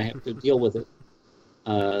 and I have to deal with it.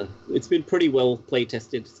 It's been pretty well play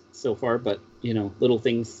tested so far, but, you know, little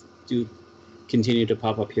things do continue to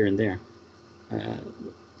pop up here and there.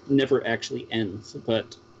 Never actually ends,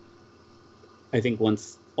 but I think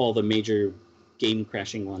once all the major game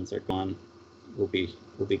crashing ones are gone, we'll be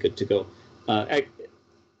good to go. I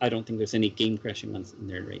don't think there's any game crashing ones in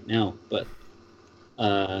there right now, but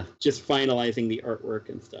just finalizing the artwork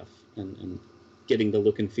and stuff and getting the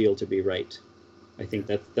look and feel to be right. I think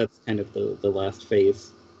that's kind of the last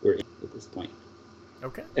phase we're in at this point.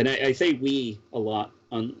 Okay. And I say we a lot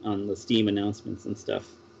on the Steam announcements and stuff,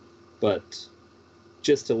 but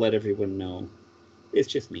just to let everyone know, it's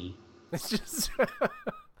just me. It's just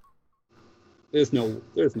there's no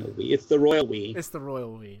we. It's the royal we. It's the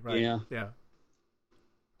royal we, right? Yeah.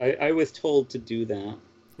 I was told to do that,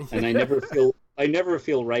 and I never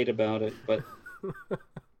feel right about it. But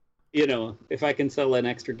you know, if I can sell an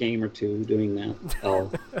extra game or two doing that,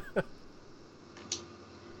 I'll.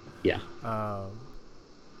 Yeah.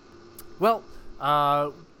 Well,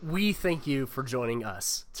 we thank you for joining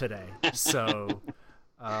us today. So,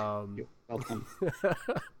 you're welcome.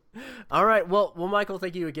 All right. Well, Michael,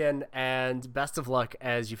 thank you again, and best of luck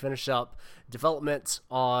as you finish up development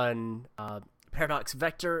on Paradox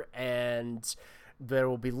Vector, and there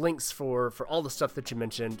will be links for all the stuff that you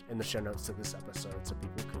mentioned in the show notes to this episode, so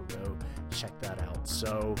people can go check that out.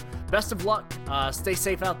 So, best of luck. Stay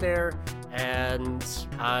safe out there, and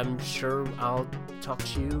I'm sure I'll talk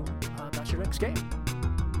to you about your next game.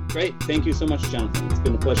 Great. Thank you so much, Jonathan. It's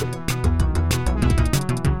been a pleasure.